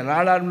நம்முடைய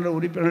நாடாளுமன்ற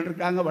உறுப்பினர்கள்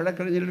இருக்காங்க,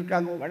 வழக்கறிஞர்கள்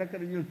இருக்காங்க.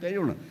 வழக்கறிஞர்கள்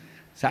தெரியணும்.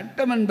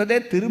 சட்டம் என்பதே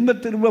திரும்ப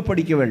திரும்ப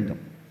படிக்க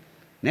வேண்டும்.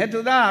 நேற்று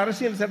தான்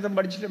அரசியல் சட்டம்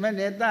படிச்சிட்டோமே,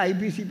 நேற்று தான்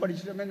ஐபிசி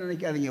படிச்சிட்டோமே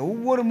நினைக்காதீங்க.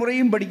 ஒவ்வொரு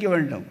முறையும் படிக்க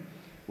வேண்டும்.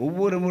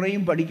 ஒவ்வொரு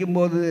முறையும்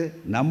படிக்கும்போது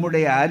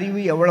நம்முடைய அறிவு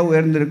எவ்வளவு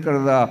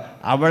உயர்ந்திருக்கிறதோ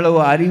அவ்வளவு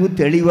அறிவு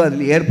தெளிவு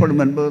அதில்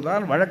ஏற்படும்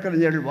என்பதுதான்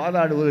வழக்கறிஞர்கள்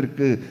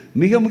வாதாடுவதற்கு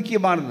மிக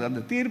முக்கியமானது.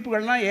 அந்த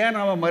தீர்ப்புகள்லாம் ஏன்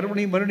நாம்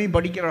மறுபடியும்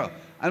படிக்கிறோம்,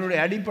 அதனுடைய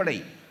அடிப்படை.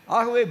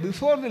 ஆகவே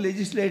before the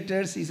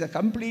legislators is a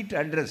complete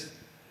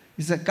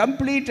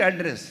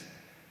address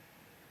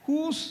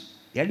whose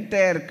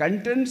entire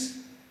contents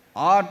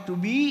are to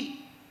be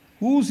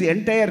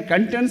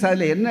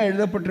அதில் என்ன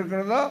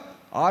எழுதப்பட்டிருக்கிறதோ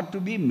are to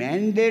be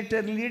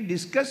mandatorily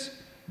discussed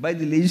by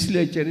the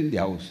legislature in the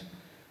house.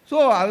 So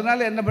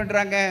அதனால் என்ன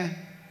பண்ணுறாங்க,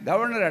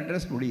 கவர்னர்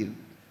அட்ரஸ் முடியுது.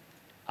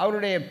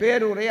 அவருடைய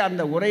பேருரை,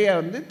 அந்த உரையை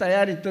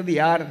தயாரித்தது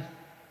யார்,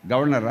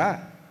 கவர்னரா?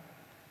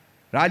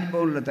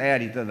 ராஜ்பவனில்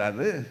தயாரித்தது.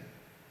 அது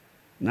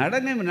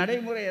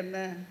நடைமுறை என்ன,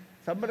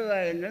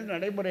 சம்பிரதாயங்கள்,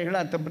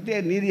 நடைமுறைகள், அதை பற்றி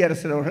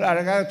நீதியரசர் அவர்கள்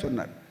அழகாக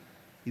சொன்னார்.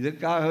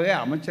 இதற்காகவே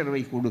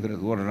அமைச்சரவை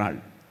கூடுகிறது ஒரு நாள்.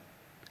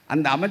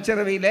 அந்த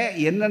அமைச்சரவையில்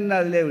என்னென்ன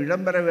அதில்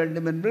இடம்பெற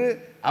வேண்டும் என்று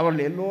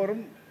அவர்கள்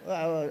எல்லோரும்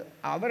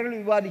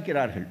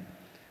விவாதிக்கிறார்கள்.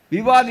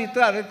 விவாதித்து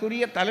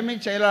அதற்குரிய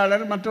தலைமைச்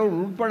செயலாளர்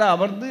மற்றவர்கள் உட்பட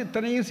அமர்ந்து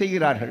இத்தனையும்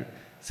செய்கிறார்கள்.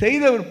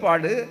 செய்த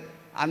பிற்பாடு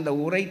அந்த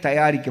உரை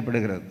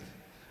தயாரிக்கப்படுகிறது.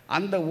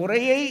 அந்த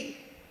உரையை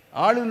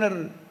ஆளுநர்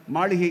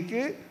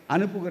மாளிகைக்கு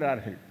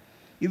அனுப்புகிறார்கள்.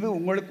 இது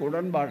உங்களுக்கு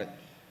உடன்பாடு,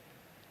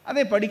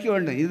 அதை படிக்க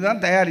வேண்டும்,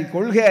 இதுதான்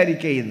கொள்கை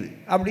அறிக்கை இது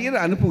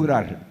அப்படின்னு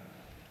அனுப்புகிறார்கள்.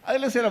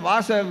 அதில் சில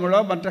வாசகங்களோ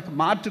மற்ற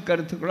மாற்று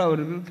கருத்துக்களோ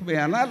அவர் இருக்குமே,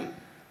 ஆனால்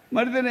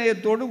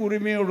மனிதநேயத்தோடு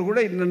உரிமையோடு கூட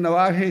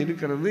இன்னென்னவாக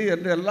இருக்கிறது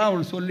என்றெல்லாம்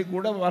அவர் சொல்லி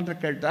கூட மாற்ற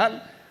கேட்டால்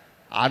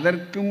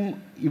அதற்கும்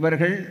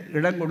இவர்கள்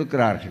இடம்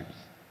கொடுக்கிறார்கள்.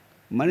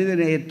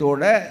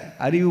 மனிதநேயத்தோட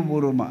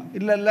அறிவுபூர்வமாக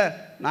இல்லை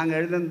நாங்கள்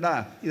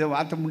எழுதுந்தான், இதை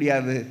மாற்ற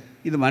முடியாது,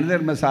 இது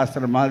மனிதர்ம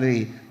சாஸ்திரம் மாதிரி,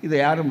 இதை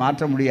யாரும்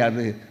மாற்ற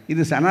முடியாது,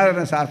 இது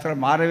சனாதன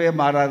சாஸ்திரம் மாறவே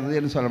மாறாது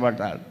என்று சொல்ல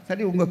மாட்டார்.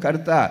 சரி, உங்கள்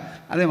கருத்தா,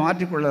 அதை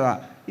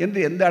மாற்றிக்கொள்ளலாம் என்று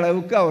எந்த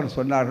அளவுக்கு அவர்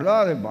சொன்னார்களோ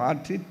அதை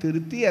மாற்றி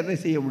திருத்தி அதை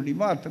செய்ய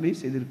முடியுமோ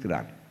அத்தனையும்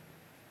செய்திருக்கிறார்.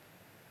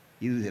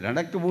 இது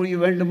நடக்க முடிய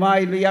வேண்டுமா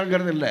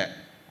இல்லையாங்கிறது இல்லை,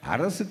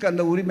 அரசுக்கு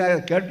அந்த உரிமை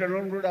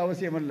கேட்கணும்னு கூட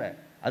அவசியம் இல்லை,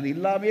 அது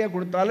இல்லாமையே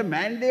கொடுத்தாலும்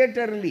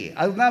மேண்டேட்டரிலி,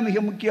 அதுதான்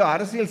மிக முக்கியம்,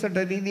 அரசியல்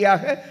சட்ட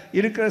ரீதியாக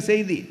இருக்கிற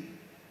செய்தி.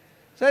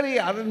 சரி,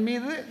 அதன்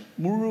மீது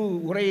முழு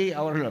உரையை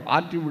அவர்கள்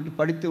ஆற்றி விட்டு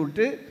படித்து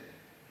விட்டு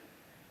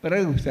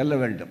பிறகு செல்ல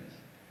வேண்டும்.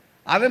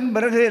 அதன்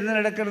பிறகு என்ன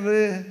நடக்கிறது,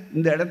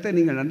 இந்த இடத்தை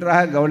நீங்கள்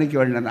நன்றாக கவனிக்க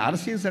வேண்டும்.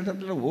 அரசியல்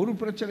சட்டத்தில் ஒரு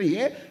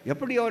பிரச்சனையே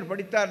எப்படி அவர்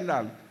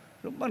படித்தார்னால்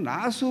ரொம்ப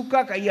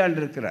நாசூக்காக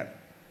கையாண்டிருக்கிறார்.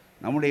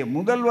 நம்முடைய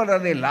முதல்வர்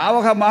அதை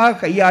லாவகமாக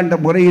கையாண்ட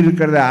முறை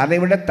இருக்கிறது, அதை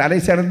விட தலை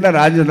சிறந்த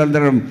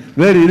ராஜதந்திரம்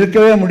வேறு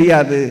இருக்கவே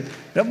முடியாது.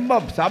 ரொம்ப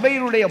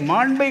சபையினுடைய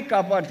மாண்பை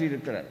காப்பாற்றி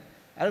இருக்கிறார்.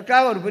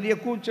 அதுக்காக ஒரு பெரிய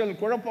கூச்சல்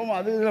குழப்பம்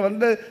அது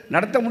இதில்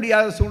நடத்த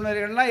முடியாத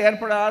சூழ்நிலைகள்லாம்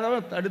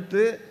ஏற்படாத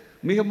தடுத்து,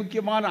 மிக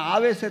முக்கியமான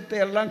ஆவேசத்தை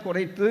எல்லாம்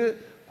குறைத்து,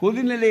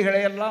 கொதிநிலைகளை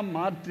எல்லாம்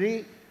மாற்றி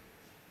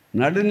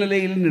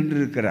நடுநிலையில்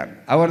நின்றிருக்கிறார்.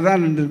 அவர்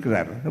தான்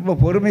நின்றிருக்கிறார், ரொம்ப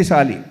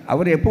பொறுமைசாலி.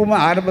 அவர் எப்பவுமே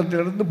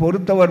ஆரம்பத்திலிருந்து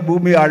பொறுத்தவர்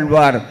பூமி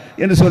ஆழ்வார்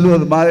என்று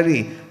சொல்லுவது மாதிரி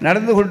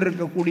நடந்து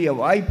கொண்டிருக்கக்கூடிய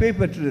வாய்ப்பை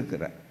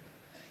பெற்றிருக்கிறார்.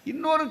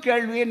 இன்னொரு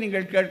கேள்வியை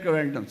நீங்கள் கேட்க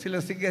வேண்டும்.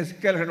 சில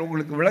சிக்கல்கள்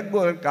உங்களுக்கு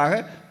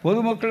விளங்குவதற்காக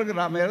பொதுமக்களுக்கு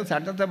நாம் ஏதாவது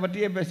சட்டத்தை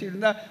பற்றியே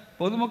பேசியிருந்தால்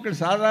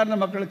பொதுமக்கள் சாதாரண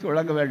மக்களுக்கு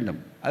விளங்க வேண்டும்.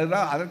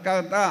 அதுதான்,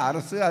 அதற்காகத்தான்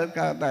அரசு,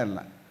 அதற்காகத்தான்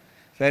இல்லை.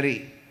 சரி,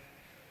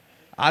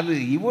 அது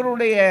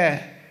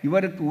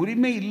இவருக்கு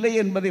உரிமை இல்லை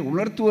என்பதை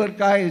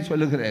உணர்த்துவதற்காக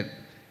சொல்லுகிறேன்.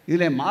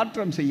 இதில்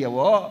மாற்றம்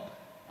செய்யவோ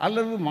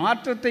அல்லது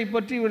மாற்றத்தை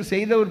பற்றி இவர்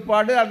செய்த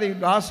பிற்பாடு அதை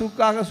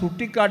நாசுக்காக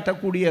சுட்டி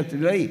காட்டக்கூடிய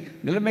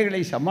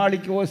நிலைமைகளை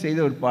சமாளிக்கவோ செய்த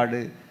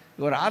பிற்பாடு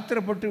இவர்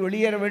ஆத்திரப்பட்டு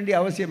வெளியேற வேண்டிய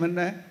அவசியம்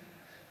என்ன?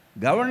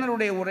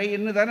 கவர்னருடைய உரை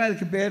என்று தானே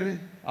அதுக்கு பேர்.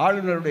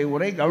 ஆளுநருடைய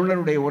உரை,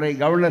 கவர்னருடைய உரை,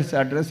 கவர்னர்ஸ்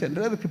அட்ரஸ்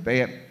என்று அதுக்கு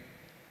பெயர்.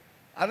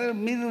 அதன்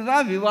மீது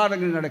தான்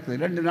விவாதங்கள் நடக்குது.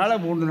 2 நாள்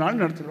 3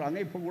 நாள் நடத்துகிறாங்க,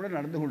 இப்போ கூட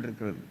நடந்து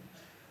கொண்டிருக்கிறது.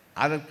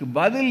 அதற்கு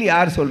பதில்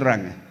யார்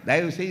சொல்கிறாங்க?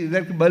 தயவுசெய்து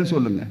இதற்கு பதில்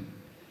சொல்லுங்கள்.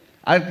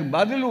 அதற்கு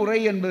பதில் உரை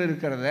என்பது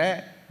இருக்கிறத,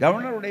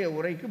 கவர்னருடைய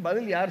உரைக்கு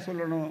பதில் யார்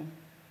சொல்லணும்?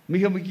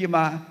 மிக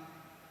முக்கியமாக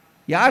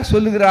யார்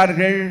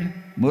சொல்லுகிறார்கள்?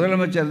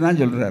 முதலமைச்சர்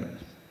தான் சொல்கிறார்.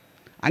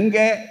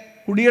 அங்கே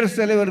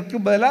குடியரசுத் தலைவருக்கு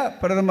பதிலாக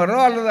பிரதமரோ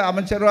அல்லது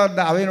அமைச்சரோ,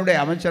 அந்த அவையினுடைய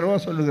அமைச்சரோ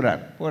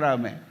சொல்லுகிறார்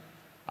போராமே.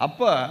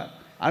 அப்போ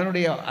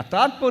அதனுடைய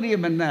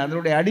தாற்பயம் என்ன,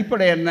 அதனுடைய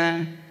அடிப்படை என்ன?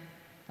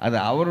 அது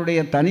அவருடைய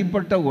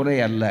தனிப்பட்ட உரை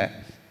அல்ல,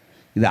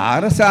 இது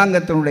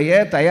அரசாங்கத்தினுடைய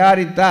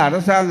தயாரித்த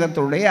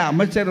அரசாங்கத்தினுடைய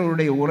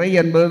அமைச்சர்களுடைய உரை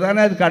என்பது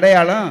தானே அதுக்கு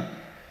அடையாளம்.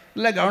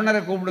 இல்லை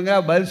கவர்னரை கூப்பிடுங்க,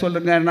 பதில்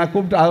சொல்லுங்கள், நான்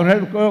கூப்பிட்டு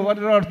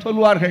அவர்கள்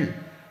சொல்வார்கள்.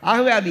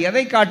 ஆகவே அது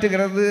எதை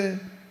காட்டுகிறது?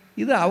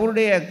 இது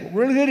அவருடைய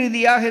கொள்கை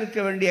ரீதியாக இருக்க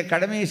வேண்டிய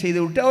கடமையை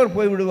செய்துவிட்டு அவர்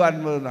போய்விடுவார்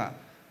என்பது தான்.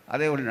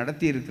 அதை அவர்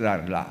நடத்தி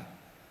இருக்கிறார்களா?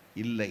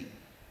 இல்லை.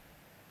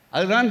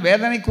 அதுதான்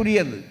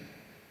வேதனைக்குரியது.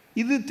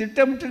 இது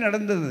திட்டமிட்டு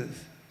நடந்தது.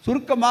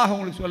 சுருக்கமாக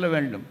உங்களுக்கு சொல்ல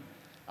வேண்டும்.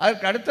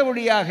 அதற்கு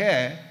அடுத்தபடியாக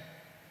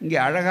இங்கே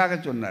அழகாக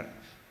சொன்னார்,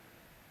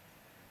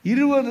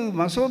 20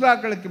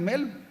 மசோதாக்களுக்கு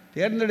மேல்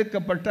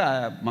தேர்ந்தெடுக்கப்பட்ட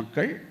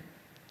மக்கள்,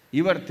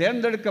 இவர்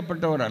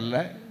தேர்ந்தெடுக்கப்பட்டவர் அல்ல.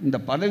 இந்த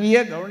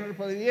பதவியே,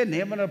 கவர்னர் பதவியே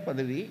நியமன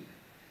பதவி.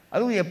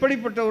 அதுவும்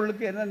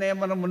எப்படிப்பட்டவர்களுக்கு என்ன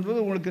நியமனம் என்பது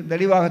உங்களுக்கு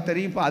தெளிவாக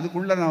தெரியும். இப்போ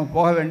அதுக்குள்ளே நாம்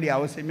போக வேண்டிய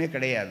அவசியமே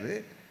கிடையாது.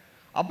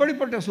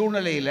 அப்படிப்பட்ட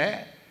சூழ்நிலையில்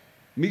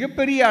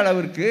மிகப்பெரிய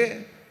அளவிற்கு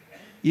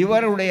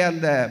இவருடைய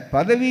அந்த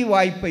பதவி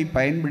வாய்ப்பை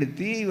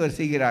பயன்படுத்தி இவர்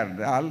செய்கிறார்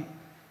என்றால்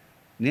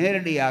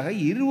நேரடியாக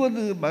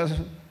 20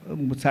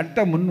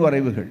 சட்ட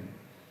முன்வரைவுகள்,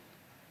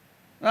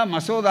 அதான்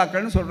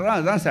மசோதாக்கள்னு சொல்கிறோம்,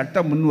 அதுதான் சட்ட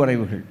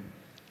முன்வரைவுகள்.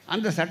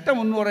 அந்த சட்ட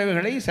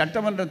முன்வரைவுகளை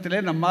சட்டமன்றத்திலே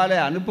நம்மாலே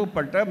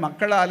அனுப்பப்பட்ட,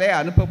 மக்களாலே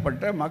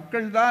அனுப்பப்பட்ட,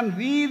 மக்கள் தான்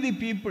வி தி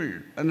பீப்புள்.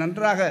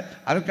 நன்றாக,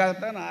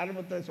 அதுக்காகத்தான் நான்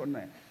ஆரம்பத்தில்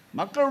சொன்னேன்.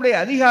 மக்களுடைய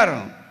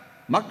அதிகாரம்,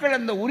 மக்கள்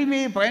அந்த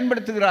உரிமையை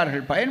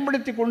பயன்படுத்துகிறார்கள்.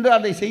 பயன்படுத்தி கொண்டு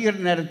அதை செய்கிற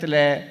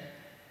நேரத்தில்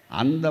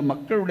அந்த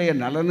மக்களுடைய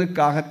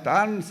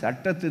நலனுக்காகத்தான்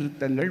சட்ட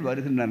திருத்தங்கள்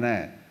வருகின்றன,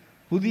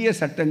 புதிய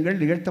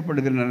சட்டங்கள்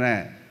நிகழ்த்தப்படுகின்றன.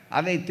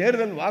 அதை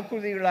தேர்தல்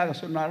வாக்குறுதிகளாக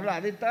சொன்னார்கள்,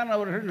 அதைத்தான்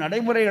அவர்கள்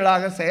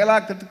நடைமுறைகளாக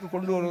செயலாக்கத்துக்கு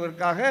கொண்டு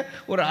வருவதற்காக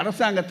ஒரு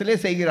அரசாங்கத்திலே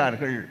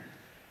செய்கிறார்கள்.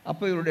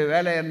 அப்போ இவருடைய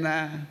வேலை என்ன?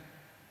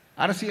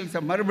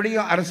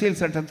 மறுபடியும் அரசியல்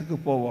சட்டத்துக்கு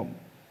போவோம்.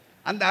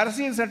 அந்த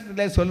அரசியல்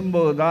சட்டத்திலே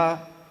சொல்லும்போது தான்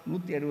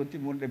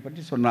 163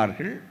 பற்றி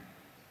சொன்னார்கள்.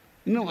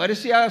 இன்னும்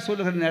வரிசையாக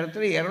சொல்லுகிற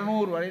நேரத்தில்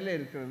 200 வரையில்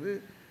இருக்கிறது.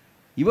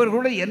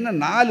 இவர்களோட என்ன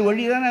 4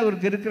 வழி தானே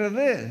அவருக்கு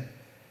இருக்கிறது.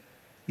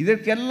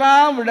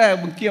 இதற்கெல்லாம் விட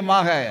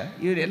முக்கியமாக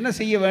இவர் என்ன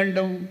செய்ய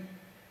வேண்டும்?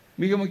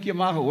 மிக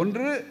முக்கியமாக,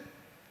 ஒன்று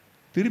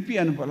திருப்பி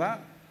அனுப்பலாம்,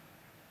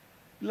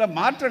 இல்லை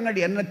மாற்றங்கள்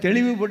என்ன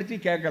தெளிவுபடுத்தி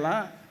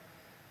கேட்கலாம்,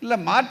 இல்லை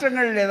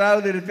மாற்றங்கள்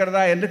ஏதாவது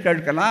இருக்கிறதா என்று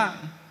கேட்கலாம்,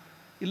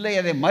 இல்லை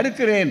அதை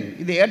மறுக்கிறேன்,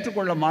 இதை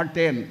ஏற்றுக்கொள்ள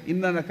மாட்டேன்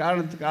இந்த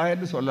காரணத்துக்காக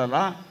என்று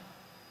சொல்லலாம்.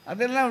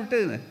 அதெல்லாம் விட்டு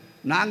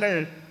நாங்கள்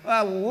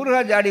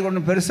ஊறுகாய் ஜாடி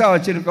ஒன்று பெருசாக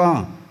வச்சுருக்கோம்,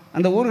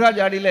 அந்த ஊறுகாய்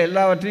ஜாடியில்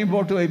எல்லாவற்றையும்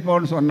போட்டு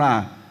வைப்போம்னு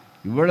சொன்னால்,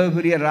 இவ்வளோ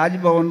பெரிய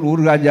ராஜ்பவன்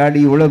ஊறுகாய் ஜாடி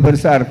இவ்வளோ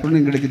பெருசாக இருக்குன்னு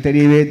எங்களுக்கு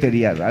தெரியவே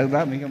தெரியாது.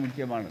 அதுதான் மிக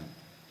முக்கியமானது.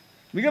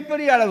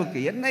 மிகப்பெரிய அளவுக்கு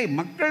என்னை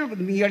மக்கள்,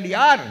 நீங்கள்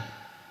யார்?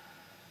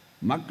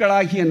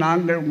 மக்களாகிய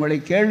நாங்கள் உங்களை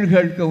கேள்வி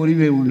கேட்க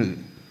உரிமை உண்டு.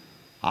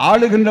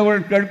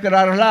 ஆளுகின்றவர்கள்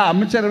கேட்கிறார்களா,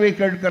 அமைச்சரவை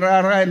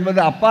கேட்கிறார்களா என்பது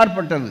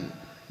அப்பாற்பட்டது.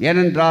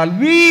 ஏனென்றால்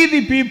வி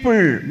தி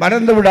பீப்புள்,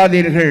 மறந்து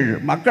விடாதீர்கள்,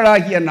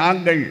 மக்களாகிய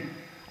நாங்கள்.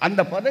 அந்த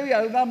பதவி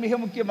அதுதான் மிக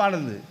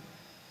முக்கியமானது.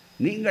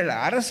 நீங்கள்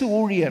அரசு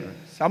ஊழியர்,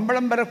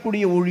 சம்பளம்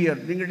பெறக்கூடிய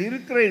ஊழியர், நீங்கள்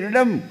இருக்கிற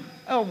இடம்,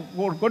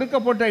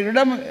 கொடுக்கப்பட்ட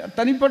இடம்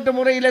தனிப்பட்ட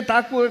முறையில்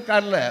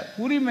தாக்குவதற்கல்ல,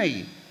 உரிமை.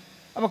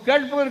 அப்போ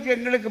கேட்பதற்கு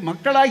எங்களுக்கு,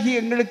 மக்களாகி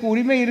எங்களுக்கு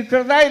உரிமை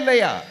இருக்கிறதா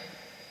இல்லையா?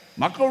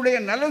 மக்களுடைய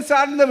நலன்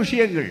சார்ந்த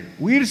விஷயங்கள்,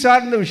 உயிர்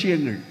சார்ந்த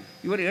விஷயங்கள்.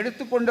 இவர்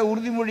எடுத்துக்கொண்ட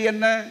உறுதிமொழி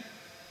என்ன?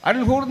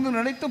 அருள் கூர்ந்து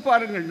நினைத்து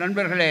பாருங்கள்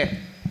நண்பர்களே.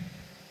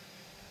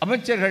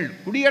 அமைச்சர்கள்,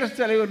 குடியரசுத்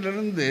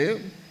தலைவரிலிருந்து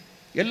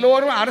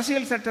எல்லோரும்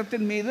அரசியல்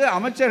சட்டத்தின் மீது,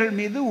 அமைச்சர்கள்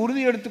மீது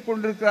உறுதி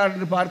எடுத்துக்கொண்டிருக்கிறார்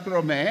என்று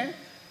பார்க்கிறோமே.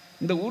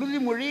 இந்த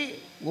உறுதிமொழி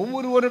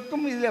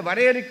ஒவ்வொருவருக்கும் இதில்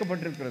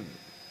வரையறுக்கப்பட்டிருக்கிறது.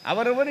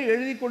 அவரவர்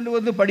எழுதி கொண்டு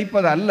வந்து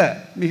படிப்பது அல்ல.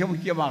 மிக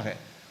முக்கியமாக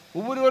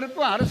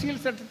ஒவ்வொருவருக்கும்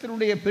அரசியல்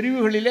சட்டத்தினுடைய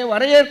பிரிவுகளிலே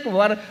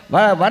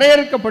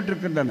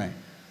வரையறுக்கப்பட்டிருக்கின்றன.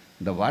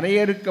 இந்த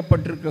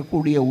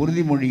வரையறுக்கப்பட்டிருக்கக்கூடிய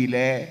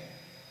உறுதிமொழியிலே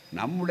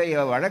நம்முடைய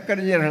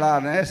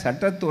வழக்கறிஞர்களான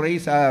சட்டத்துறை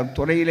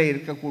துறையில்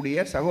இருக்கக்கூடிய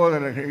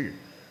சகோதரர்கள்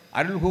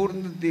அருள்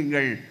கூர்ந்து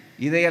நீங்கள்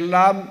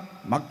இதையெல்லாம்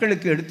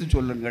மக்களுக்கு எடுத்து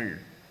சொல்லுங்கள்.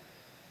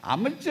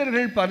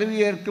 அமைச்சர்கள்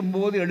பதவியேற்கும்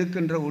போது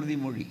எடுக்கின்ற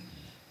உறுதிமொழி,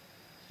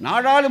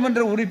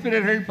 நாடாளுமன்ற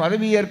உறுப்பினர்கள்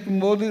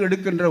பதவியேற்கும் போது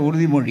எடுக்கின்ற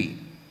உறுதிமொழி,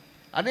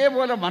 அதே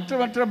போல் மற்ற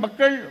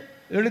மக்கள்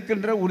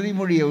எடுக்கின்ற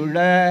உறுதிமொழியை விட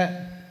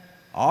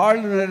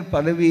ஆளுநர்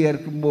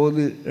பதவியேற்கும்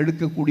போது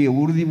எடுக்கக்கூடிய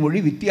உறுதிமொழி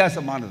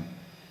வித்தியாசமானது.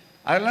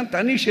 அதெல்லாம்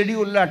தனி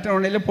ஷெடியூலில்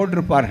அட்டவணையில்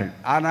போட்டிருப்பார்கள்.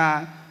 ஆனால்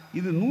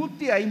இது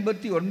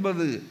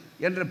 159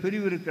 என்ற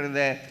பிரிவு இருக்கிறத.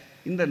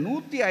 இந்த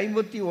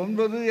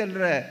 159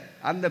 என்ற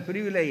அந்த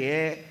பிரிவிலேயே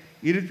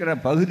இருக்கிற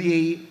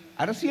பகுதியை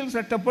அரசியல்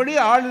சட்டப்படி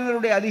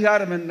ஆளுநருடைய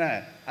அதிகாரம் என்ன,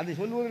 அதை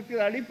சொல்வதற்கு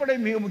அடிப்படை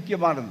மிக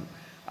முக்கியமானது.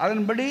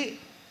 அதன்படி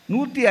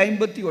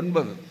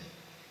 159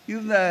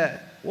 இந்த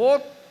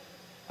oath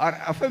R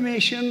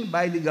affirmation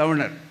by the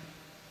governor.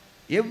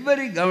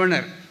 Every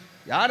governor,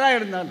 யாராக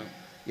இருந்தாலும்,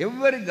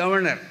 every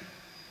governor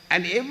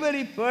and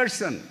every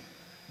person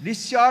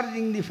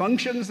discharging the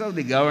functions of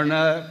the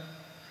governor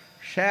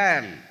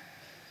shall,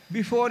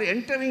 before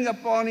entering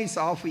upon his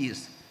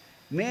office,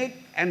 make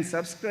and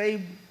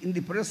subscribe in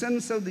the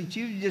presence of the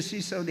Chief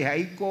Justice of the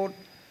High Court,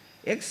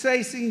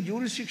 exercising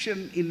jurisdiction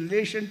in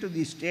relation to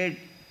the state,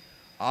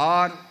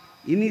 or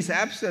in his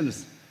absence,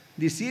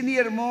 the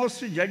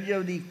senior-most judge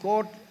of the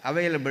court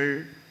available,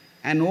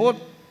 an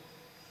oath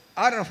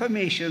or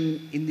affirmation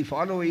in the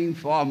following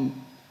form,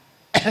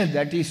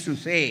 that is to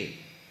say,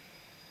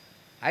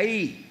 ஐ,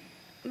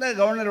 இந்த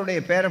கவர்னருடைய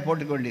பேரை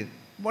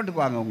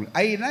போட்டுக்குவாங்க உங்களுக்கு.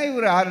 ஐனா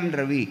இவர் RN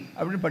Ravi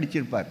அப்படின்னு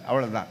படிச்சிருப்பார்,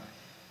 அவ்வளோதான்.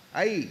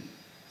 ஐ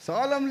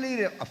solemnly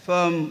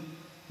affirm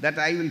that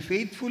I will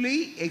faithfully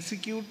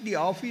execute the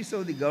office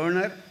of the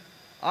governor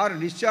or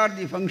discharge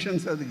the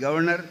functions of the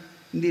governor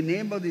in the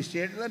name of the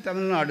state of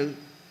Tamil Nadu,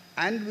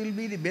 and will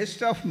be the best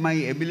of my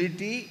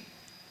ability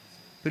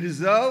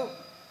preserve,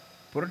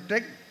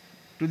 protect,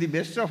 to the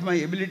best of my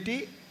ability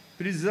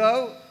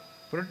preserve,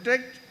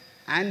 protect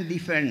and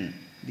defend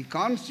the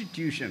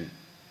Constitution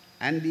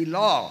and the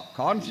law.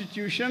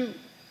 Constitution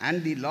and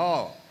the law.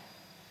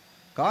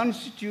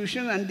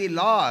 Constitution and the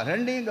law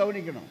ரெண்டையும்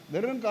கவனிக்கணும்.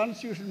 வெறும்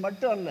constitution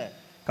மட்டும் அல்ல,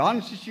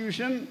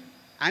 Constitution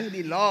and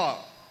the law,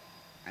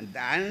 and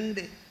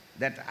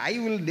that I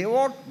will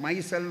devote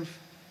myself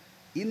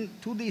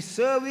to the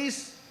service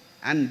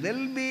and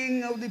well-being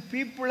of the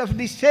people of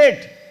the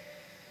state.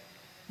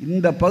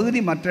 இந்த பகுதி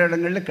மற்ற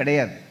இடங்களில்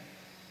கிடையாது.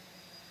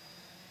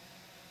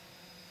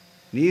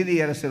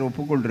 நீதியரசர்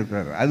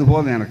ஒப்புக்கொண்டிருக்கிறார். அது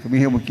போதும் எனக்கு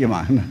மிக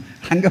முக்கியமாக.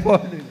 அங்கே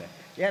போகிறதில்லை.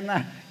 ஏன்னா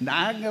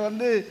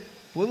நாங்கள்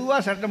பொதுவாக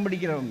சட்டம்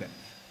படிக்கிறவங்க.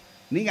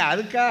 நீங்கள்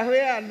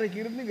அதுக்காகவே அன்றைக்கு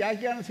இருந்து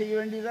வியாக்கியானம் செய்ய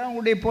வேண்டியதான்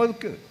உங்களுடைய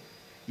பொறுப்பு.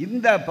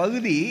 இந்த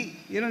பகுதி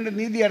 2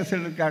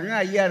 நீதியரசர் இருக்காங்க,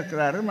 ஐயா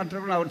இருக்கிறாரு,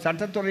 மற்றவர்கள் அவர்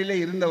சட்டத்துறையிலே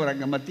இருந்தவர்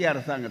அங்கே மத்திய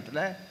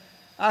அரசாங்கத்தில்.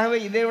 ஆகவே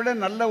இதை விட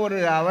நல்ல ஒரு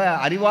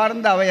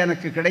அறிவார்ந்த அவை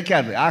எனக்கு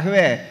கிடைக்காது.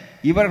 ஆகவே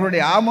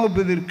இவர்களுடைய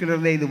ஆமோது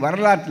இருக்கிறது. இது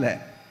வரலாற்றில்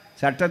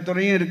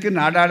சட்டத்துறையும் இருக்குது,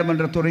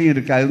 நாடாளுமன்றத்துறையும்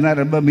இருக்குது. அதுதான்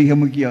ரொம்ப மிக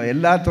முக்கியம்.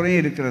 எல்லா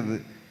துறையும் இருக்கிறது.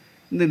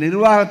 இந்த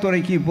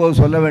நிர்வாகத்துறைக்கு இப்போது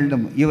சொல்ல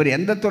வேண்டும், இவர்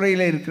எந்த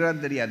துறையில்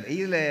இருக்கிறான்னு தெரியாது.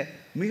 இதில்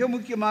மிக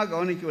முக்கியமாக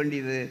கவனிக்க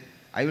வேண்டியது,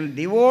 I will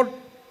டிவோட்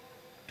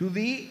to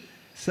the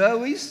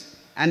service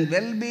and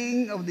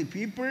wellbeing of the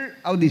people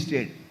of the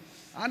state.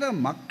 ஆனால்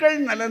மக்கள்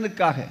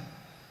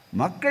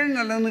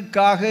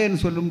நலனுக்காக என்று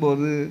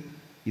சொல்லும்போது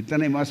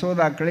இத்தனை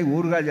மசோதாக்களை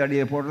ஊர்காய்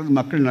ஜாடியை போடுறது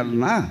மக்கள்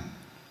நலனா?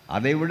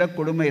 அதை விட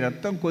கொடுமை,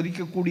 ரத்தம்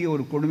கொதிக்கக்கூடிய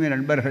ஒரு கொடுமை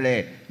நண்பர்களே.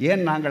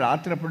 ஏன் நாங்கள்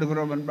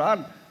ஆத்திரப்படுகிறோம்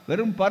என்றால்,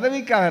 வெறும்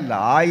பதவிக்காக அல்ல.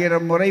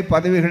 1000 முறை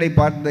பதவிகளை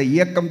பார்த்த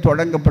இயக்கம்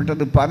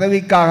தொடங்கப்பட்டது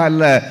பதவிக்காக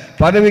அல்ல,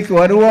 பதவிக்கு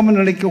வருவோம்னு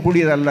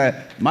நினைக்கக்கூடியதல்ல,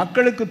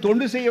 மக்களுக்கு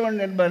தொண்டு செய்ய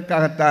வேண்டும்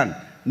என்பதற்காகத்தான்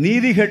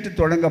நீதி கேட்டு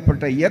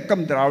தொடங்கப்பட்ட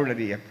இயக்கம்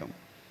திராவிடர் இயக்கம்.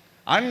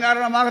 அதன்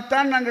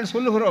காரணமாகத்தான் நாங்கள்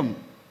சொல்லுகிறோம்.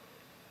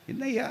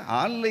 என்னையா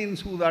ஆன்லைன்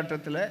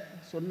சூதாட்டத்தில்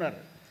சொன்னார்,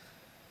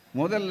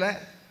 முதல்ல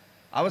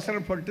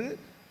அவசரப்பட்டு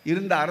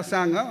இருந்த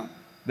அரசாங்கம்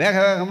வேக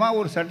வேகமாக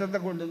ஒரு சட்டத்தை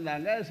கொண்டு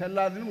வந்தாங்க,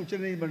 செல்லாதுன்னு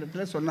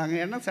உச்சநீதிமன்றத்தில் சொன்னாங்க.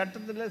 ஏன்னா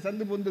சட்டத்தில்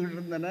சந்து பொந்துகிட்டு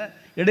இருந்தன,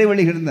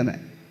 இடைவெளிகள் இருந்தன.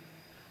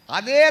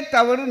 அதே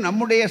தவறு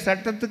நம்முடைய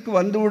சட்டத்துக்கு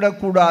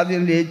வந்துவிடக்கூடாது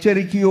என்ற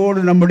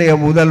எச்சரிக்கையோடு நம்முடைய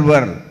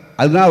முதல்வர்,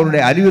 அதுதான்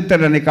அவருடைய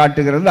அறிவுத்திறனை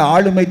காட்டுகிறது,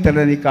 ஆளுமை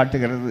திறனை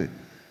காட்டுகிறது.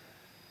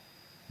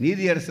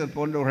 நீதியரசர்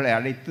போன்றவர்களை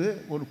அழைத்து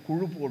ஒரு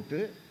குழு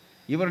போட்டு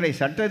இவர்களை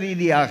சட்ட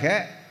ரீதியாக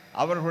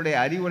அவர்களுடைய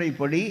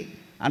அறிவுரைப்படி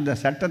அந்த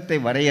சட்டத்தை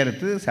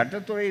வரையறுத்து,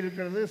 சட்டத்துறை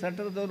இருக்கிறது,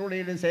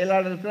 சட்டத்துறையுடைய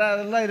செயலாளர் இருக்கிறார்,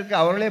 அதெல்லாம் இருக்குது,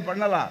 அவர்களே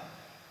பண்ணலாம்.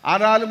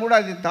 ஆனாலும் கூட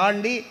அதை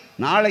தாண்டி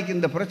நாளைக்கு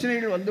இந்த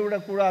பிரச்சனைகள்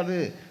வந்துவிடக்கூடாது,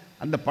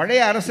 அந்த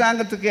பழைய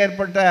அரசாங்கத்துக்கு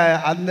ஏற்பட்ட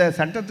அந்த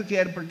சட்டத்துக்கு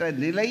ஏற்பட்ட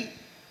நிலை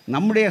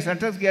நம்முடைய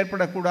சட்டத்துக்கு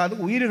ஏற்படக்கூடாது,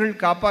 உயிர்கள்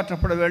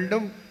காப்பாற்றப்பட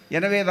வேண்டும்.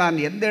 எனவே தான்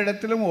எந்த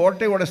இடத்திலும்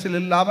ஓட்டை உடசல்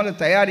இல்லாமல்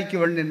தயாரிக்க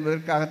வேண்டும்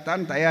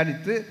என்பதற்காகத்தான்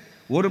தயாரித்து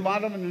 1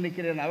 மாதம்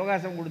நினைக்கிறேன்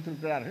அவகாசம்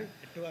கொடுத்திருக்கிறார்கள்.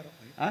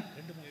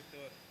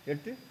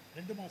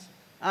 2 மாதம்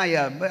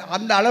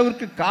அந்த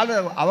அளவிற்கு கால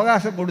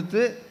அவகாசம்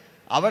கொடுத்து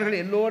அவர்கள்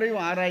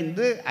எல்லோரையும்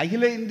ஆராய்ந்து,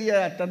 அகில இந்திய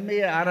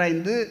தன்மையை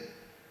ஆராய்ந்து,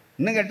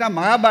 இன்னும் கேட்டால்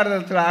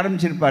மகாபாரதத்தில்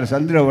ஆரம்பிச்சிருப்பார்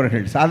சந்திர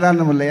அவர்கள்,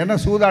 சாதாரணம் இல்லை. ஏன்னா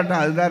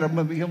சூதாட்டம் அதுதான்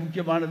ரொம்ப மிக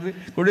முக்கியமானது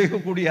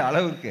கொடுக்கக்கூடிய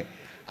அளவுக்கு.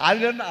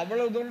 அதுலேருந்து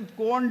அவ்வளவு தூரம்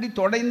தோண்டி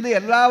தொடைந்து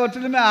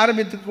எல்லாவற்றிலுமே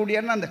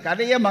ஆரம்பித்துக்கூடிய அந்த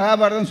கதையே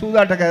மகாபாரதம்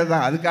சூதாட்ட கதை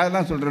தான். அதுக்காக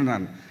தான் சொல்கிறேன்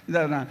நான்.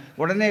 இதை நான்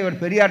உடனே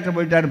இவர் பெரியார்கிட்ட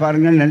போயிட்டார்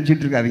பாருங்கன்னு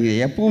நினச்சிட்டு இருக்காருங்க.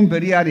 எப்பவும்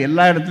பெரியார்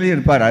எல்லா இடத்துலையும்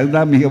இருப்பார்,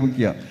 அதுதான் மிக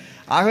முக்கியம்.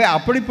 ஆகவே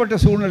அப்படிப்பட்ட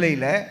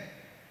சூழ்நிலையில்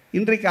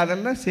இன்றைக்கு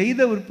அதெல்லாம் செய்த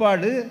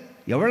விற்பாடு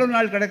எவ்வளோ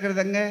நாள்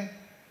கிடக்கிறதுங்க?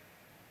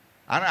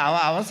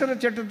 அவசர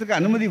சட்டத்துக்கு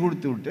அனுமதி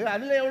கொடுத்து விட்டு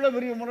அதில் எவ்வளோ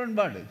பெரிய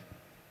முரண்பாடு.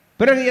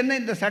 பிறகு என்ன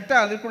இந்த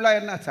சட்டம், அதுக்குள்ளே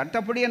என்ன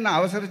சட்டப்படி என்ன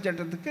அவசர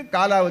சட்டத்துக்கு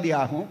காலாவதி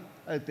ஆகும்,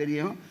 அது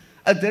தெரியும்.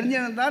 அது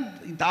தெரிஞ்சதான்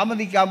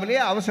தாமதிக்காமலே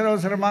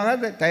அவசரமாக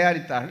அதை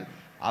தயாரித்தார்கள்.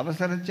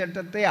 அவசர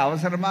சட்டத்தை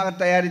அவசரமாக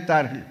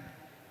தயாரித்தார்கள்.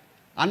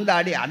 அந்த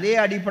அதே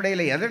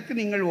அடிப்படையில் எதற்கு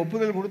நீங்கள்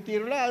ஒப்புதல்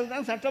கொடுத்தீர்களோ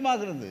அதுதான்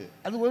சட்டமாகிறது.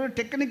 அது ஒரு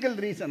டெக்னிக்கல்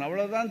ரீசன்,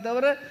 அவ்வளோதான்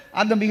தவிர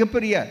அந்த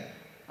மிகப்பெரிய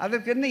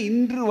அதற்கு என்ன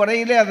இன்று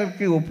வரையிலே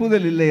அதற்கு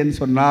ஒப்புதல் இல்லை என்று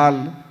சொன்னால்,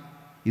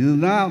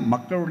 இதுதான்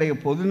மக்களுடைய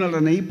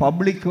பொதுநலனை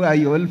பப்ளிக்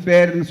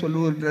வெல்ஃபேர்னு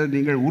சொல்லுவதை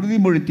நீங்கள்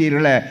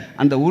உறுதிமொழித்தீர்களே,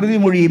 அந்த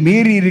உறுதிமொழியை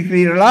மீறி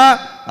இருக்கிறீர்களா,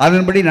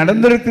 அதன்படி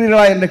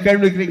நடந்திருக்கிறீர்களா என்ற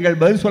கேள்விக்கு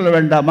நீங்கள் பதில் சொல்ல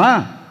வேண்டாமா?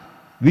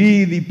 வி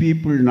தி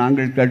பீப்புள்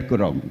நாங்கள்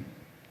கேட்கிறோம்,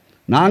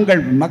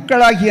 நாங்கள்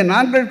மக்களாகிய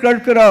நாங்கள்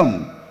கேட்கிறோம்.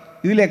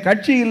 இதில்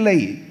கட்சி இல்லை,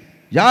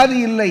 ஜாதி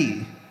இல்லை,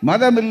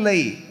 மதம் இல்லை,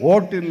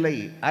 ஓட்டு இல்லை,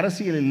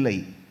 அரசியல் இல்லை,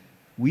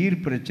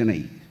 உயிர் பிரச்சனை,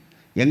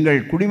 எங்கள்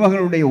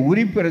குடிமகனுடைய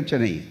உரி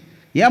பிரச்சனை.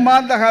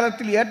 ஏமாந்த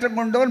காலத்தில்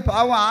ஏற்றுக்கொண்டவன்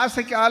பாவம்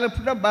ஆசைக்கு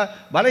ஆளப்பட்ட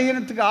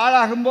பலகீனத்துக்கு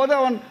ஆளாகும்போது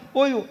அவன்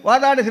போய்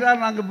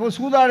வாதாடுகிறான், நாங்கள் போய்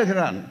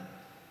சூதாடுகிறான்.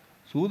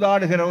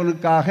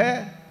 சூதாடுகிறவனுக்காக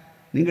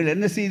நீங்கள்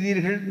என்ன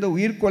செய்தீர்கள்? இந்த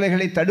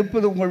உயிர்கொலைகளை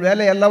தடுப்பது உங்கள்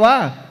வேலை அல்லவா?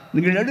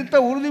 நீங்கள் எடுத்த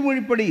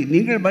உறுதிமொழிப்படி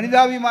நீங்கள்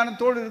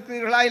மனிதாபிமானத்தோடு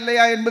இருக்கிறீர்களா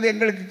இல்லையா என்பது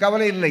எங்களுக்கு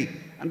கவலை இல்லை.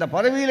 அந்த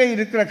பதவியில்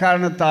இருக்கிற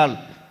காரணத்தால்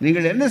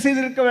நீங்கள் என்ன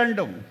செய்திருக்க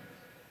வேண்டும்?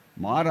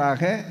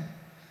 மாறாக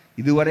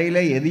இதுவரையில்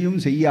எதையும்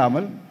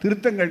செய்யாமல்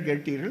திருத்தங்கள்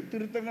கேட்டீர்கள்.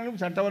 திருத்தங்களும்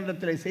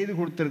சட்டமன்றத்தில் செய்து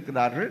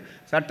கொடுத்திருக்கிறார்கள்,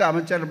 சட்ட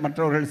அமைச்சர்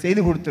மற்றவர்கள்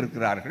செய்து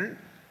கொடுத்திருக்கிறார்கள்.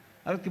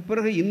 அதற்கு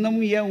பிறகு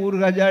இன்னமும் ஏன்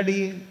ஊர்காஜாடி,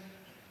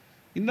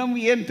 இன்னும்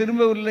ஏன்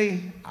திரும்பவில்லை?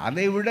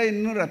 அதைவிட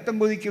இன்னும்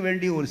ரத்தம் கொதிக்க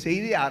வேண்டிய ஒரு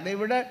செய்தி,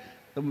 அதைவிட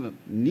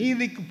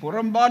நீதிக்கு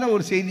புறம்பான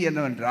ஒரு செய்தி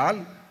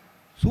என்னவென்றால்,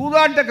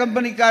 சூதாட்ட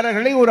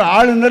கம்பெனிக்காரர்களை ஒரு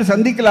ஆளுநர்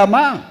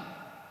சந்திக்கலாமா?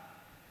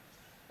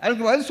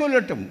 அதுக்கு பதில்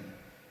சொல்லட்டும்.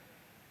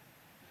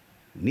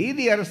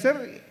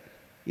 நீதியரசர்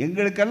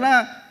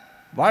எங்களுக்கெல்லாம்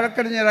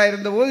வழக்கறிஞராக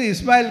இருந்தபோது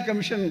இஸ்மாயில்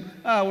கமிஷன்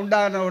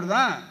உண்டானவர்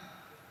தான்,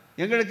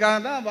 எங்களுக்காக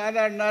தான்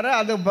வாதாடினார்.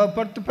 அது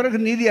பிறகு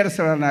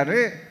நீதியரசர் ஆனார்.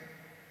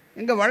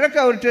 எங்கள் வழக்கு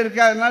அவர்கிட்ட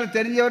இருக்கா, அதனால்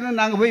தெரிஞ்சவர்னு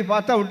நாங்கள் போய்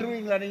பார்த்தா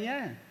விட்டுருவீங்களா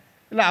நீங்கள்?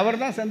 இல்லை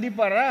அவர் தான்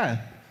சந்திப்பாரா?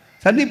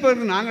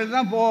 சந்திப்பதற்கு நாங்கள்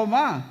தான்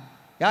போவோமா?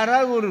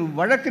 யாராவது ஒரு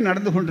வழக்கு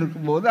நடந்து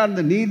கொண்டிருக்கும்போது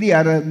அந்த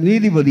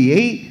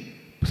நீதிபதியை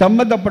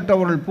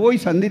சம்பந்தப்பட்டவர்கள்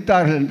போய்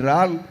சந்தித்தார்கள்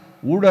என்றால்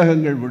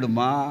ஊடகங்கள்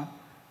விடுமா?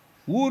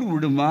 ஊர்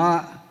விடுமா?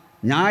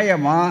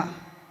 நியாயமா?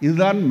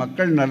 இதுதான்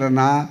மக்கள்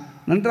நலனா?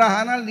 நன்றாக.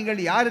 ஆனால் நீங்கள்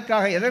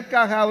யாருக்காக,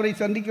 எதற்காக அவரை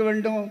சந்திக்க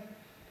வேண்டும்?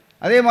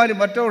 அதே மாதிரி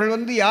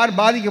மற்றவர்கள் யார்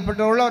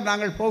பாதிக்கப்பட்டவர்களோ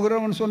நாங்கள்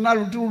போகிறோம்னு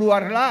சொன்னால் விட்டு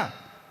விடுவார்களா?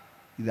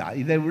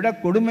 இதை விட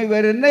கொடுமை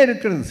வேறு என்ன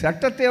இருக்கிறது?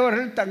 சட்டத்தை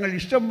அவர்கள் தங்கள்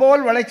இஷ்டம்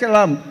போல்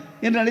வளைக்கலாம்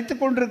என்று நினைத்து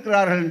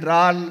கொண்டிருக்கிறார்கள்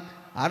என்றால்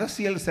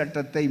அரசியல்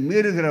சட்டத்தை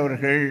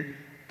மீறுகிறவர்கள்,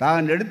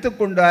 தான்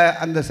எடுத்துக்கொண்ட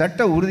அந்த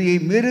சட்ட உறுதியை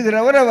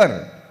மீறுகிறவர் அவர்.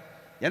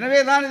 எனவே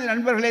தான் இது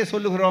நண்பர்களே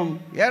சொல்லுகிறோம்,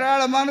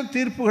 ஏராளமான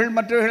தீர்ப்புகள்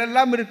மற்றவர்கள்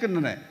எல்லாம்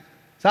இருக்கின்றன,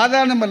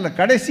 சாதாரணமல்ல.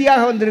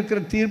 கடைசியாக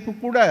வந்திருக்கிற தீர்ப்பு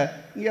கூட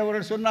இங்கே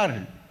அவர்கள்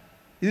சொன்னார்கள்.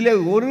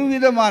 இதில் ஒரு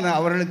விதமான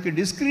அவர்களுக்கு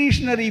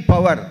டிஸ்கிரிஷனரி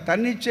பவர்,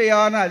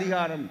 தன்னிச்சையான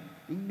அதிகாரம்,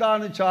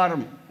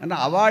 யுக்தானுச்சாரம்.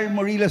 ஆனால் அவாள்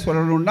மொழியில்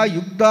சொல்லணும்னா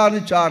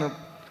யுக்தானுச்சாரம்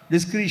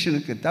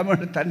டிஸ்கிரிஷனுக்கு.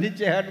 தமிழ்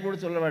தன்னிச்சையான்னு கூட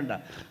சொல்ல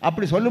வேண்டாம்.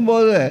 அப்படி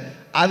சொல்லும்போது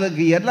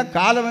அதுக்கு எல்லாம்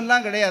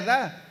காலமெல்லாம் கிடையாதா?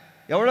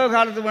 எவ்வளோ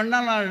காலத்துக்கு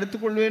வேணால் நான்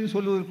எடுத்துக்கொள்வேன்னு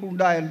சொல்லுவதற்கு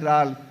உண்டா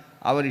என்றால்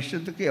அவர்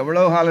இஷ்டத்துக்கு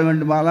எவ்வளோ காலம்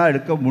வேண்டுமானால்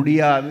எடுக்க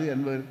முடியாது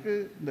என்பதற்கு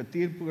இந்த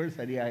தீர்ப்புகள்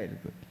சரியாக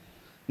இருக்குது.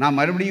 நான்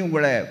மறுபடியும்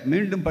உங்களை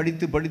மீண்டும்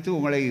படித்து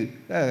உங்களை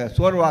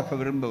சோர்வாக்க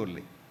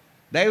விரும்பவில்லை.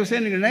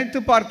 தயவுசெய்து நீங்கள் நினைத்து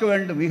பார்க்க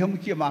வேண்டும். மிக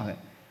முக்கியமாக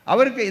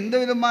அவருக்கு எந்த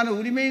விதமான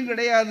உரிமையும்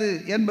கிடையாது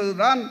என்பது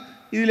தான்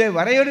இதிலே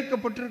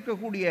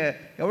வரையறுக்கப்பட்டிருக்கக்கூடிய,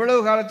 எவ்வளவு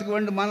காலத்துக்கு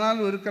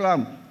வேண்டுமானாலும்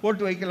இருக்கலாம்,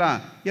 போட்டு வைக்கலாம்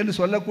என்று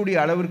சொல்லக்கூடிய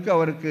அளவிற்கு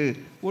அவருக்கு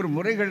ஒரு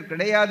முறைகள்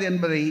கிடையாது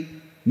என்பதை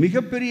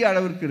மிகப்பெரிய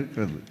அளவிற்கு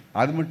இருக்கிறது.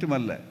 அது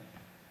மட்டுமல்ல,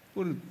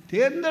 ஒரு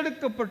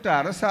தேர்ந்தெடுக்கப்பட்ட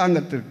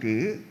அரசாங்கத்திற்கு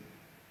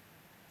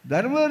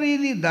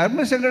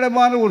தர்ம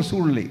சங்கடமான ஒரு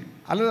சூழ்நிலை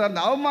அல்லது அந்த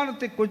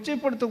அவமானத்தை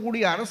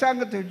கொச்சைப்படுத்தக்கூடிய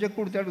அரசாங்கத்தை வச்சு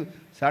கொடுத்தாலும்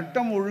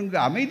சட்டம் ஒழுங்கு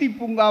அமைதி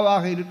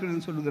பூங்காவாக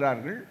இருக்கிறதுன்னு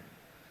சொல்லுகிறார்கள்.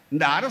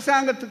 இந்த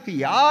அரசாங்கத்துக்கு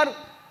யார்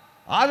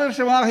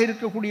ஆதர்சமாக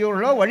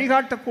இருக்கக்கூடியவர்களோ,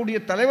 வழிகாட்டக்கூடிய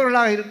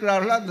தலைவர்களாக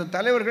இருக்கிறார்களோ, அந்த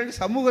தலைவர்கள்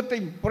சமூகத்தை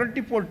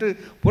புரட்டி போட்டு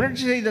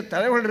புரட்சி செய்த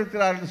தலைவர்கள்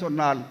இருக்கிறார்கள்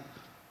சொன்னால்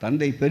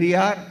தந்தை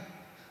பெரியார்,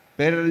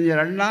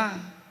 பேரறிஞர் அண்ணா,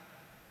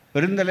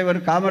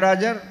 பெருந்தலைவர்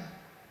காமராஜர்,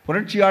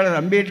 புரட்சியாளர்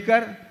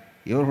அம்பேத்கர்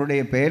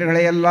இவர்களுடைய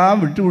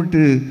பெயர்களையெல்லாம்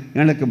விட்டுவிட்டு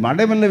எனக்கு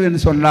மனமில்லை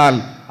என்று சொன்னால்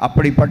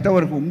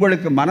அப்படிப்பட்டவருக்கு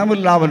உங்களுக்கு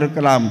மனமில்லாமல்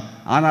இருக்கலாம்.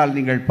 ஆனால்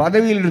நீங்கள்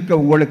பதவியில் இருக்க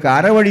உங்களுக்கு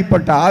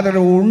அறவழிப்பட்ட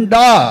ஆதரவு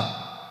உண்டா?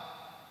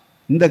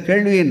 இந்த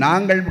கேள்வியை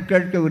நாங்கள்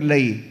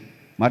கேட்கவில்லை,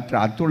 மற்ற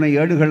அத்துணை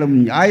ஏடுகளும்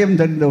நியாயம்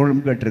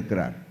தெரிந்தவர்களும்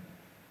கேட்டிருக்கிறார்.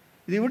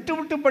 இதை விட்டு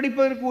விட்டு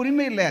படிப்பதற்கு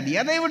உரிமை இல்லை. அது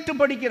எதை விட்டு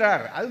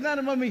படிக்கிறார் அதுதான்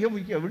ரொம்ப மிக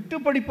முக்கியம். விட்டு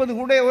படிப்பது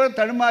கூட எவ்வளோ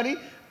தடுமாறி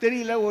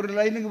தெரியல, ஒரு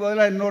லைனுக்கு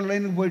பதிலாக இன்னொரு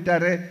லைனுக்கு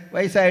போயிட்டார்,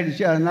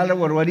 வயசாகிடுச்சு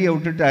அதனால் ஒரு வரியை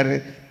விட்டுட்டார்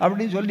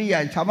அப்படின்னு சொல்லி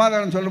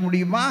சமாதானம் சொல்ல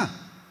முடியுமா?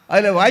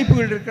 அதில்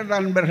வாய்ப்புகள் இருக்கிறதா?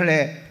 நண்பர்களே,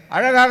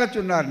 அழகாக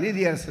சொன்னார்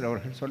நீதியரசர்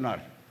அவர்கள்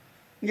சொன்னார்.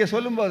 இங்கே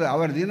சொல்லும்போது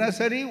அவர்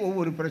தினசரி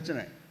ஒவ்வொரு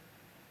பிரச்சனை,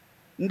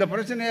 இந்த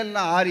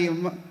பிரச்சனையெல்லாம்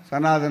ஆரியம்,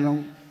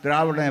 சனாதனம்,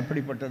 திராவிடம்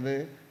எப்படிப்பட்டது,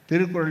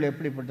 திருக்குறள்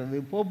எப்படிப்பட்டது,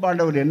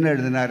 போப்பாண்டவர் என்ன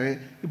எழுதினார்,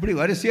 இப்படி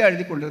வரிசையாக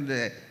எழுதி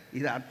கொண்டிருந்தது.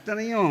 இது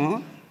அத்தனையும்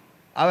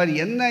அவர்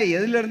என்ன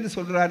எதிலிருந்து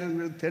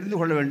சொல்கிறாருங்கிறது தெரிந்து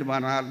கொள்ள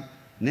வேண்டுமானால்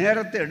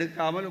நேரத்தை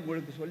எடுக்காமல்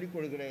உங்களுக்கு சொல்லிக்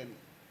கொடுக்கிறேன்.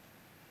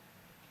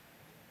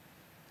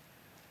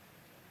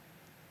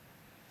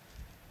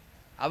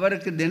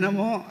 அவருக்கு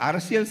தினமும்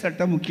அரசியல்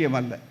சட்டம்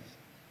முக்கியமல்ல.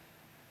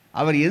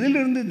 அவர்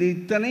எதிலிருந்து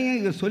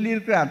இத்தனையும்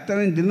சொல்லியிருக்கிற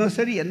அத்தனை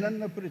தினசரி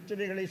என்னென்ன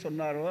பிரச்சனைகளை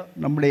சொன்னாரோ,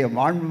 நம்முடைய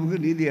மாண்புமிகு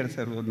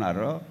நீதியரசர்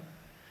சொன்னாரோ,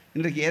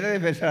 இன்றைக்கு எதை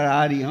பேசுகிறார்?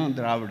 ஆரியம்,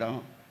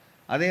 திராவிடம்.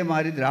 அதே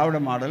மாதிரி திராவிட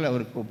மாடல்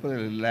அவருக்கு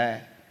ஒப்புதல் இல்லை.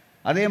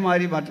 அதே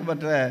மாதிரி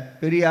மற்ற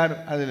பெரியார்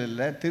அதில்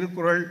இல்லை.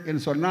 திருக்குறள்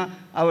என்று சொன்னால்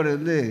அவர்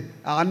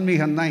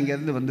ஆன்மீகம்தான்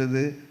இங்கேருந்து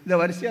வந்தது. இந்த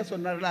வரிசையாக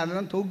சொன்னார்கள்.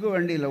 அதெல்லாம் தூக்க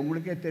வேண்டியில்லை,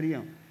 உங்களுக்கே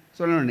தெரியும்,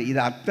 சொல்ல வேண்டிய.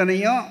 இது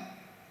அத்தனையும்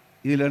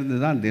இதிலிருந்து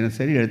தான்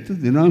தினசரி எடுத்து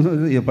தினம்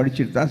இதை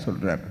படிச்சுட்டு தான்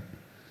சொல்கிறார்.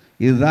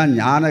 இதுதான்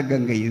ஞான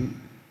கங்கையின்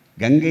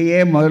கங்கையே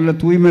முதல்ல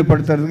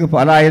தூய்மைப்படுத்துறதுக்கு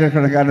பல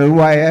ஆயிரக்கணக்கான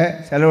ரூபாயை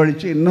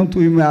செலவழித்து இன்னும்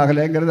தூய்மை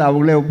ஆகலைங்கிறது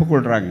அவங்களே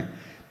ஒப்புக்கொள்கிறாங்க.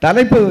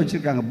 தலைப்பு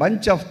வச்சுருக்காங்க,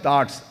 பஞ்ச் ஆஃப்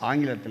தாட்ஸ்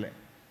ஆங்கிலத்தில்.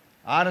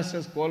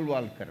 ஆர்எஸ்எஸ்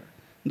கோல்வால்கர்,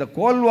 இந்த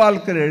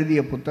கோல்வால்கர்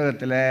எழுதிய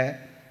புத்தகத்தில்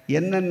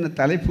என்னென்ன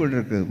தலைப்புகள்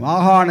இருக்குது?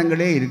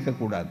 மாகாணங்களே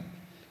இருக்கக்கூடாது,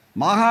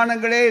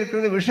 மாகாணங்களே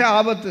இருக்கிறது விஷ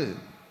ஆபத்து,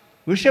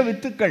 விஷ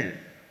வித்துக்கள்,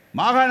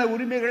 மாகாண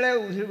உரிமைகளே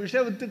விஷ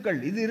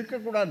வித்துக்கள், இது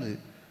இருக்கக்கூடாது.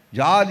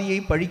 ஜாதியை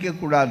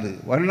பழிக்கக்கூடாது,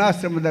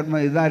 வர்ணாசிரம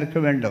தர்மம் இதுதான் இருக்க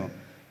வேண்டும்.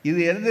 இது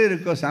எது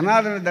இருக்கோ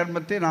சனாதன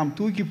தர்மத்தை நாம்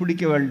தூக்கி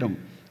பிடிக்க வேண்டும்.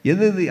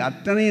 எது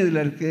அத்தனையும்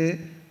இதில் இருக்குது.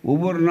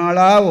 ஒவ்வொரு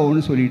நாளாக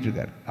ஒவ்வொன்று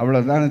சொல்லிகிட்ருக்கார்,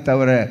 அவ்வளோதானே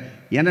தவிர.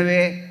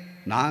 எனவே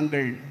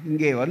நாங்கள்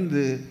இங்கே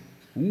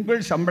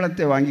உங்கள்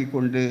சம்பளத்தை வாங்கி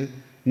கொண்டு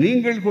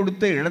நீங்கள்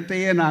கொடுத்த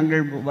இடத்தையே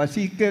நாங்கள்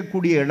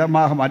வசிக்கக்கூடிய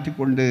இடமாக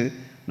மாற்றிக்கொண்டு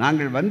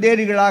நாங்கள்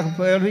வந்தேரிகளாக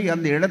போய்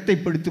அந்த இடத்தை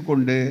பிடித்து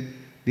கொண்டு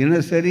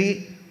தினசரி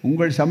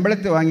உங்கள்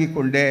சம்பளத்தை வாங்கி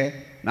கொண்டே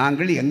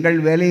நாங்கள் எங்கள்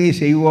வேலையை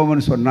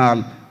செய்வோம்னு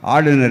சொன்னால்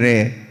ஆளுநரே,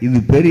 இது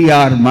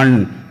பெரியார் மண்,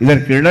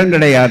 இதற்கு இடம்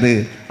கிடையாது,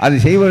 அது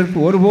செய்வதற்கு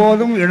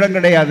ஒருபோதும் இடம்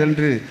கிடையாது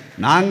என்று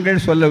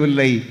நாங்கள்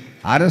சொல்லவில்லை,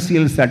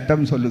 அரசியல்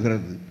சட்டம்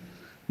சொல்லுகிறது.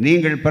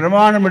 நீங்கள்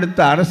பிரமாணம் எடுத்த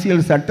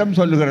அரசியல் சட்டம்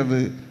சொல்லுகிறது,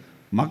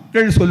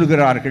 மக்கள்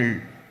சொல்லுகிறார்கள்.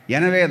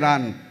 எனவே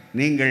தான்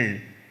நீங்கள்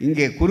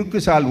இங்கே குறுக்கு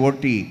சால்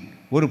ஓட்டி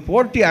ஒரு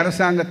போட்டி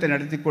அரசாங்கத்தை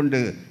நடத்தி கொண்டு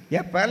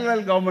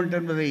பேரலல் கவர்மெண்ட்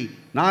என்பதை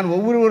நான்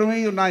ஒவ்வொருவருமே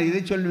நான்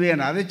இதை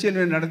சொல்வேன் அதை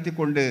சொல்வேன் நடத்தி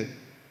கொண்டு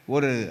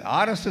ஒரு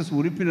ஆர்எஸ்எஸ்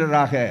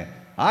உறுப்பினராக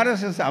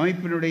ஆர்எஸ்எஸ்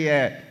அமைப்பினுடைய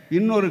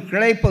இன்னொரு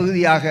கிளை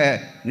பகுதியாக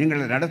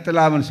நீங்கள்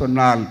நடத்தலாம்னு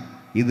சொன்னால்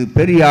இது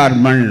பெரியார்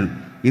மண்,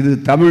 இது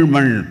தமிழ்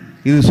மண்,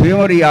 இது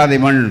சுயமரியாதை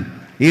மண்,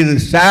 இது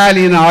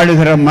ஸ்டாலின்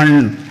ஆளுகிற மண்,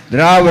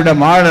 திராவிட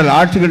மாடல்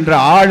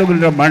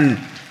ஆளுகின்ற மண்.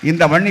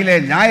 இந்த மண்ணிலே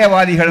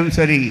நியாயவாதிகளும்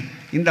சரி,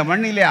 இந்த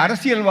மண்ணிலே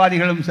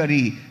அரசியல்வாதிகளும்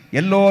சரி,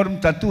 எல்லோரும்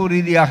தத்துவ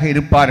ரீதியாக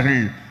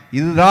இருப்பார்கள்.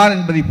 இதுதான்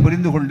என்பதை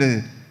புரிந்து கொண்டு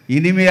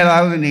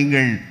இனிமேலாவது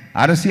நீங்கள்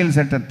அரசியல்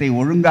சட்டத்தை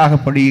ஒழுங்காக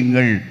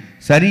படியுங்கள்,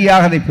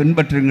 சரியாக அதை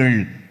பின்பற்றுங்கள்.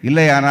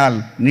 இல்லையானால்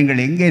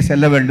நீங்கள் எங்கே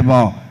செல்ல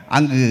வேண்டுமோ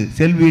அங்கு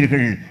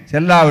செல்வீர்கள்,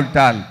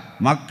 செல்லாவிட்டால்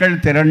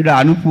மக்கள் திரண்டு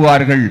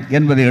அனுப்புவார்கள்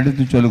என்பதை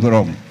எடுத்து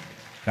சொல்கிறோம்.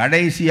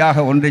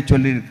 கடைசியாக ஒன்றை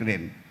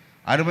சொல்லியிருக்கிறேன்.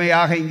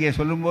 அருமையாக இங்கே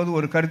சொல்லும்போது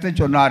ஒரு கருத்தை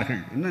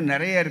சொன்னார்கள். இன்னும்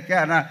நிறைய இருக்கு,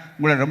 ஆனால்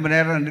உங்களை ரொம்ப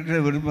நேரம்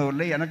நிற்க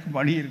விரும்பவில்லை, எனக்கு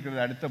பணி இருக்கிறது,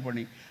 அடுத்த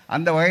பணி.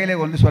 அந்த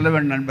வகையில் ஒன்று சொல்ல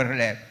வேண்டும்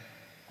நண்பர்களே.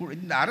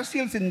 இந்த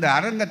அரசியல் இந்த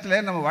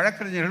அரங்கத்தில் நம்ம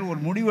வழக்கறிஞர்கள் ஒரு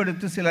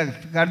முடிவெடுத்து சில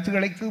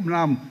கருத்துக்களுக்கு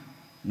நாம்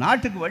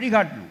நாட்டுக்கு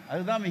வழிகாட்டணும்.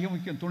 அதுதான் மிக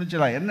முக்கியம்.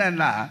 துணிச்சலாக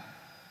என்னன்னா,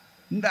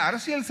 இந்த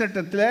அரசியல்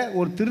சட்டத்தில்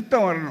ஒரு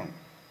திருத்தம் வரணும்.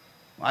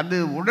 அது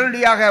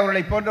உடனடியாக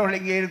அவர்களை போன்றவர்கள்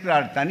இங்கே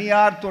இருக்கிறார்.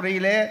 தனியார்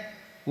துறையிலே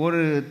ஒரு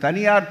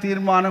தனியார்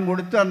தீர்மானம்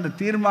கொடுத்து அந்த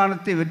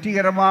தீர்மானத்தை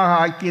வெற்றிகரமாக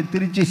ஆக்கிய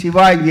திருச்சி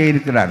சிவா இங்கே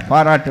இருக்கிறார்,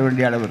 பாராட்ட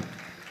வேண்டிய அளவில்.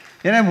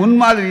 ஏன்னா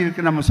முன்மாதிரி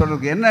இருக்குது நம்ம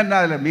சொல்கிறதுக்கு. என்னென்னா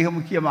அதில் மிக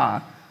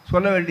முக்கியமாக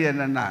சொல்ல வேண்டியது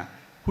என்னென்னா,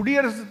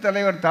 குடியரசுத்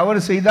தலைவர் தவறு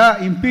செய்தால்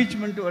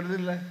இம்பீச்மெண்ட் வருது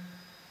இல்லை,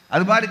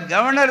 அது மாதிரி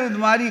கவர்னர் இது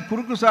மாதிரி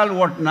குறுக்கு சால்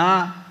ஓட்டினா,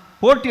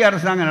 போட்டி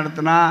அரசாங்கம்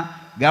நடத்தினா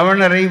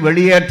கவர்னரை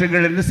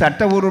வெளியேற்றுங்கள் என்று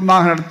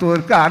சட்டபூர்வமாக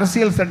நடத்துவதற்கு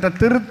அரசியல் சட்ட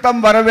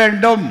திருத்தம் வர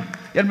வேண்டும்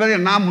என்பதை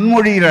நான்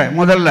முன்மொழிகிறேன்.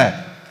 முதல்ல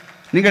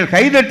நீங்கள்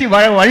கைதட்டி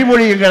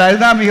வழிமொழியுங்கள்,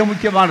 அதுதான் மிக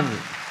முக்கியமானது.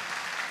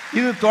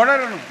 இது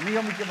தொடரணும், மிக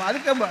முக்கியமாக.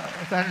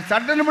 அதுக்கு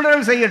சட்ட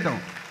நிபுணர்கள்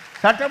செய்யட்டும்,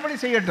 சட்டப்படி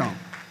செய்யட்டும்.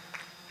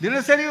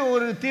 தினசரி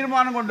ஒரு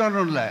தீர்மானம் கொண்டு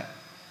வரணும். இல்லை,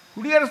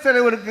 குடியரசுத்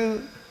தலைவருக்கு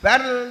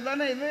பேரலல்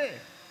தானே இது.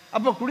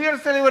 அப்போ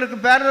குடியரசுத் தலைவருக்கு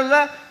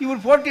பேரலாக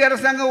இவர் போட்டி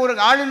அரசாங்கம் ஒரு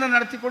ஆளுநர்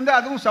நடத்தி கொண்டு,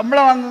 அதுவும்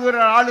சம்பளம்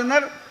வாங்குகிற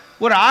ஆளுநர்,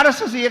 ஒரு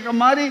ஆர்எஸ்எஸ்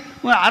இயக்கம் மாதிரி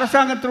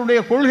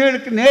அரசாங்கத்தினுடைய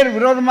கொள்கைகளுக்கு நேர்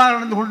விரோதமாக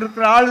நடந்து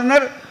கொண்டிருக்கிற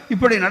ஆளுநர்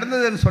இப்படி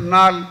நடந்ததுன்னு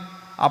சொன்னால்,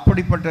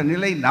 அப்படிப்பட்ட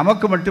நிலை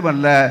நமக்கு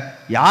மட்டுமல்ல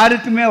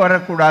யாருக்குமே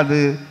வரக்கூடாது.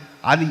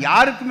 அது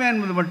யாருக்குமே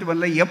என்பது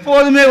மட்டுமல்ல,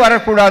 எப்போதுமே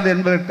வரக்கூடாது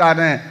என்பதற்கான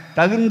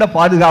தகுந்த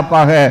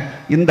பாதுகாப்பாக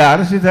இந்த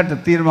அரசியல் சட்ட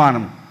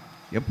தீர்மானம்.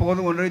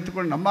 எப்போதும் ஒன்று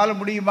வைத்துக்கொண்டு நம்மால்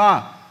முடியுமா,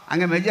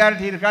 அங்கே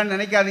மெஜாரிட்டி இருக்கான்னு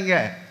நினைக்காதீங்க.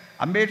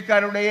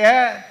 அம்பேத்கருடைய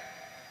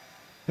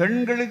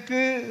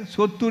பெண்களுக்கு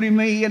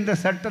சொத்துரிமை என்ற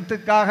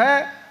சட்டத்துக்காக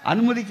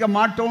அனுமதிக்க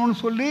மாட்டோம்னு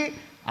சொல்லி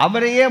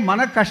அவரையே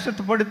மன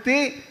கஷ்டப்படுத்தி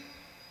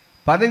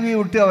பதவியை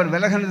விட்டு அவர்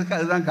விலகினதுக்கு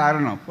அதுதான்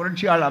காரணம்.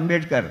 புரட்சியாளர்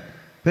அம்பேத்கர்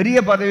பெரிய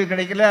பதவி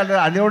கிடைக்கல, அல்லது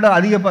அதோட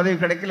அதிக பதவி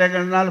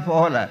கிடைக்கலங்கிறதுனால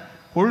போகலை,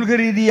 கொள்கை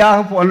ரீதியாக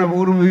போன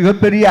ஒரு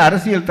மிகப்பெரிய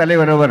அரசியல்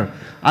தலைவர் அவர்.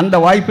 அந்த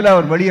வாய்ப்பில்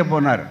அவர் வெளியே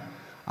போனார்.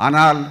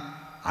 ஆனால்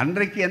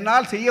அன்றைக்கு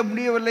என்னால் செய்ய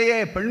முடியவில்லையே,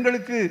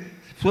 பெண்களுக்கு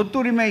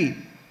சொத்துரிமை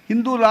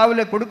இந்து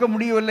லாவில் கொடுக்க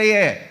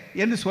முடியவில்லையே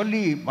என்று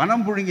சொல்லி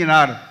மனம்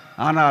புழுங்கினார்.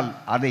 ஆனால்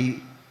அதை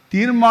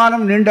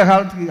தீர்மானம் நீண்ட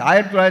காலத்துக்கு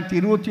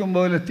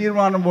 1929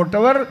 தீர்மானம்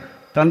போட்டவர்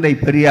தந்தை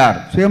பெரியார்.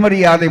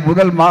 சுயமரியாதை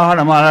முதல் மாகாண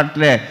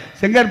மாநாட்டில்,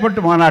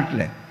 செங்கற்பட்டு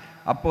மாநாட்டில்.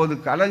 அப்போது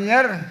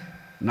கலைஞர்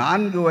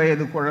 4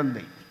 வயது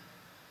குழந்தை.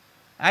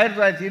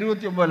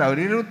 1929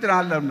 அவர்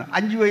 24,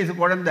 5 வயசு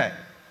குழந்தை,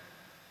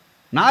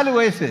 4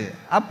 வயசு.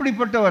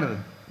 அப்படிப்பட்டவர்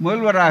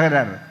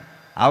முதல்வராகிறார்.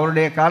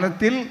 அவருடைய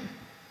காலத்தில்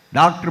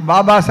டாக்டர்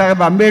பாபா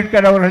சாஹேப்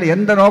அம்பேத்கர் அவர்கள்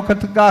எந்த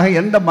நோக்கத்துக்காக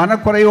எந்த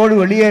மனக்குறையோடு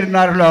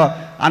வெளியேறினார்களோ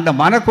அந்த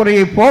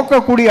மனக்குறையை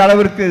போக்கக்கூடிய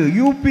அளவிற்கு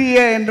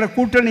யூபிஏ என்ற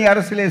கூட்டணி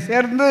அரசிலே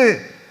சேர்ந்து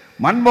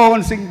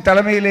மன்மோகன் சிங்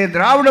தலைமையிலே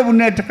திராவிட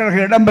முன்னேற்ற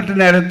கழகம் இடம்பெற்ற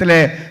நேரத்தில்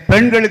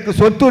பெண்களுக்கு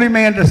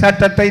சொத்துரிமை என்ற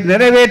சட்டத்தை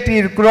நிறைவேற்றி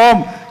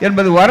இருக்கிறோம்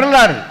என்பது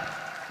வரலாறு.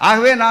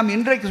 ஆகவே நாம்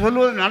இன்றைக்கு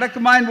சொல்வது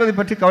நடக்குமா என்பதை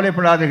பற்றி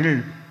கவலைப்படாதீர்கள்.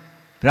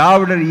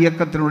 திராவிடர்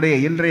இயக்கத்தினுடைய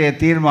இன்றைய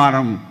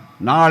தீர்மானம்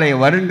நாளைய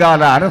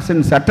வருங்கால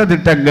அரசின்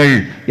சட்டத்திட்டங்கள்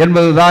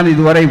என்பதுதான்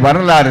இதுவரை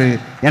வரலாறு.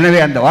 எனவே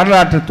அந்த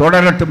வரலாற்று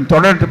தொடரட்டும்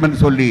என்று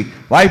சொல்லி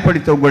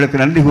வாய்ப்பளித்த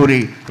உங்களுக்கு நன்றி கூறி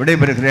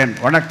விடைபெறுகிறேன்.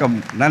 வணக்கம்,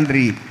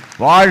 நன்றி.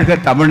 வாழ்க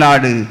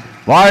தமிழ்நாடு,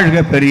 வாழ்க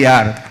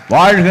பெரியார்,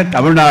 வாழ்க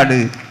தமிழ்நாடு,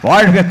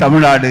 வாழ்க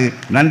தமிழ்நாடு.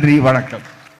 நன்றி, வணக்கம்.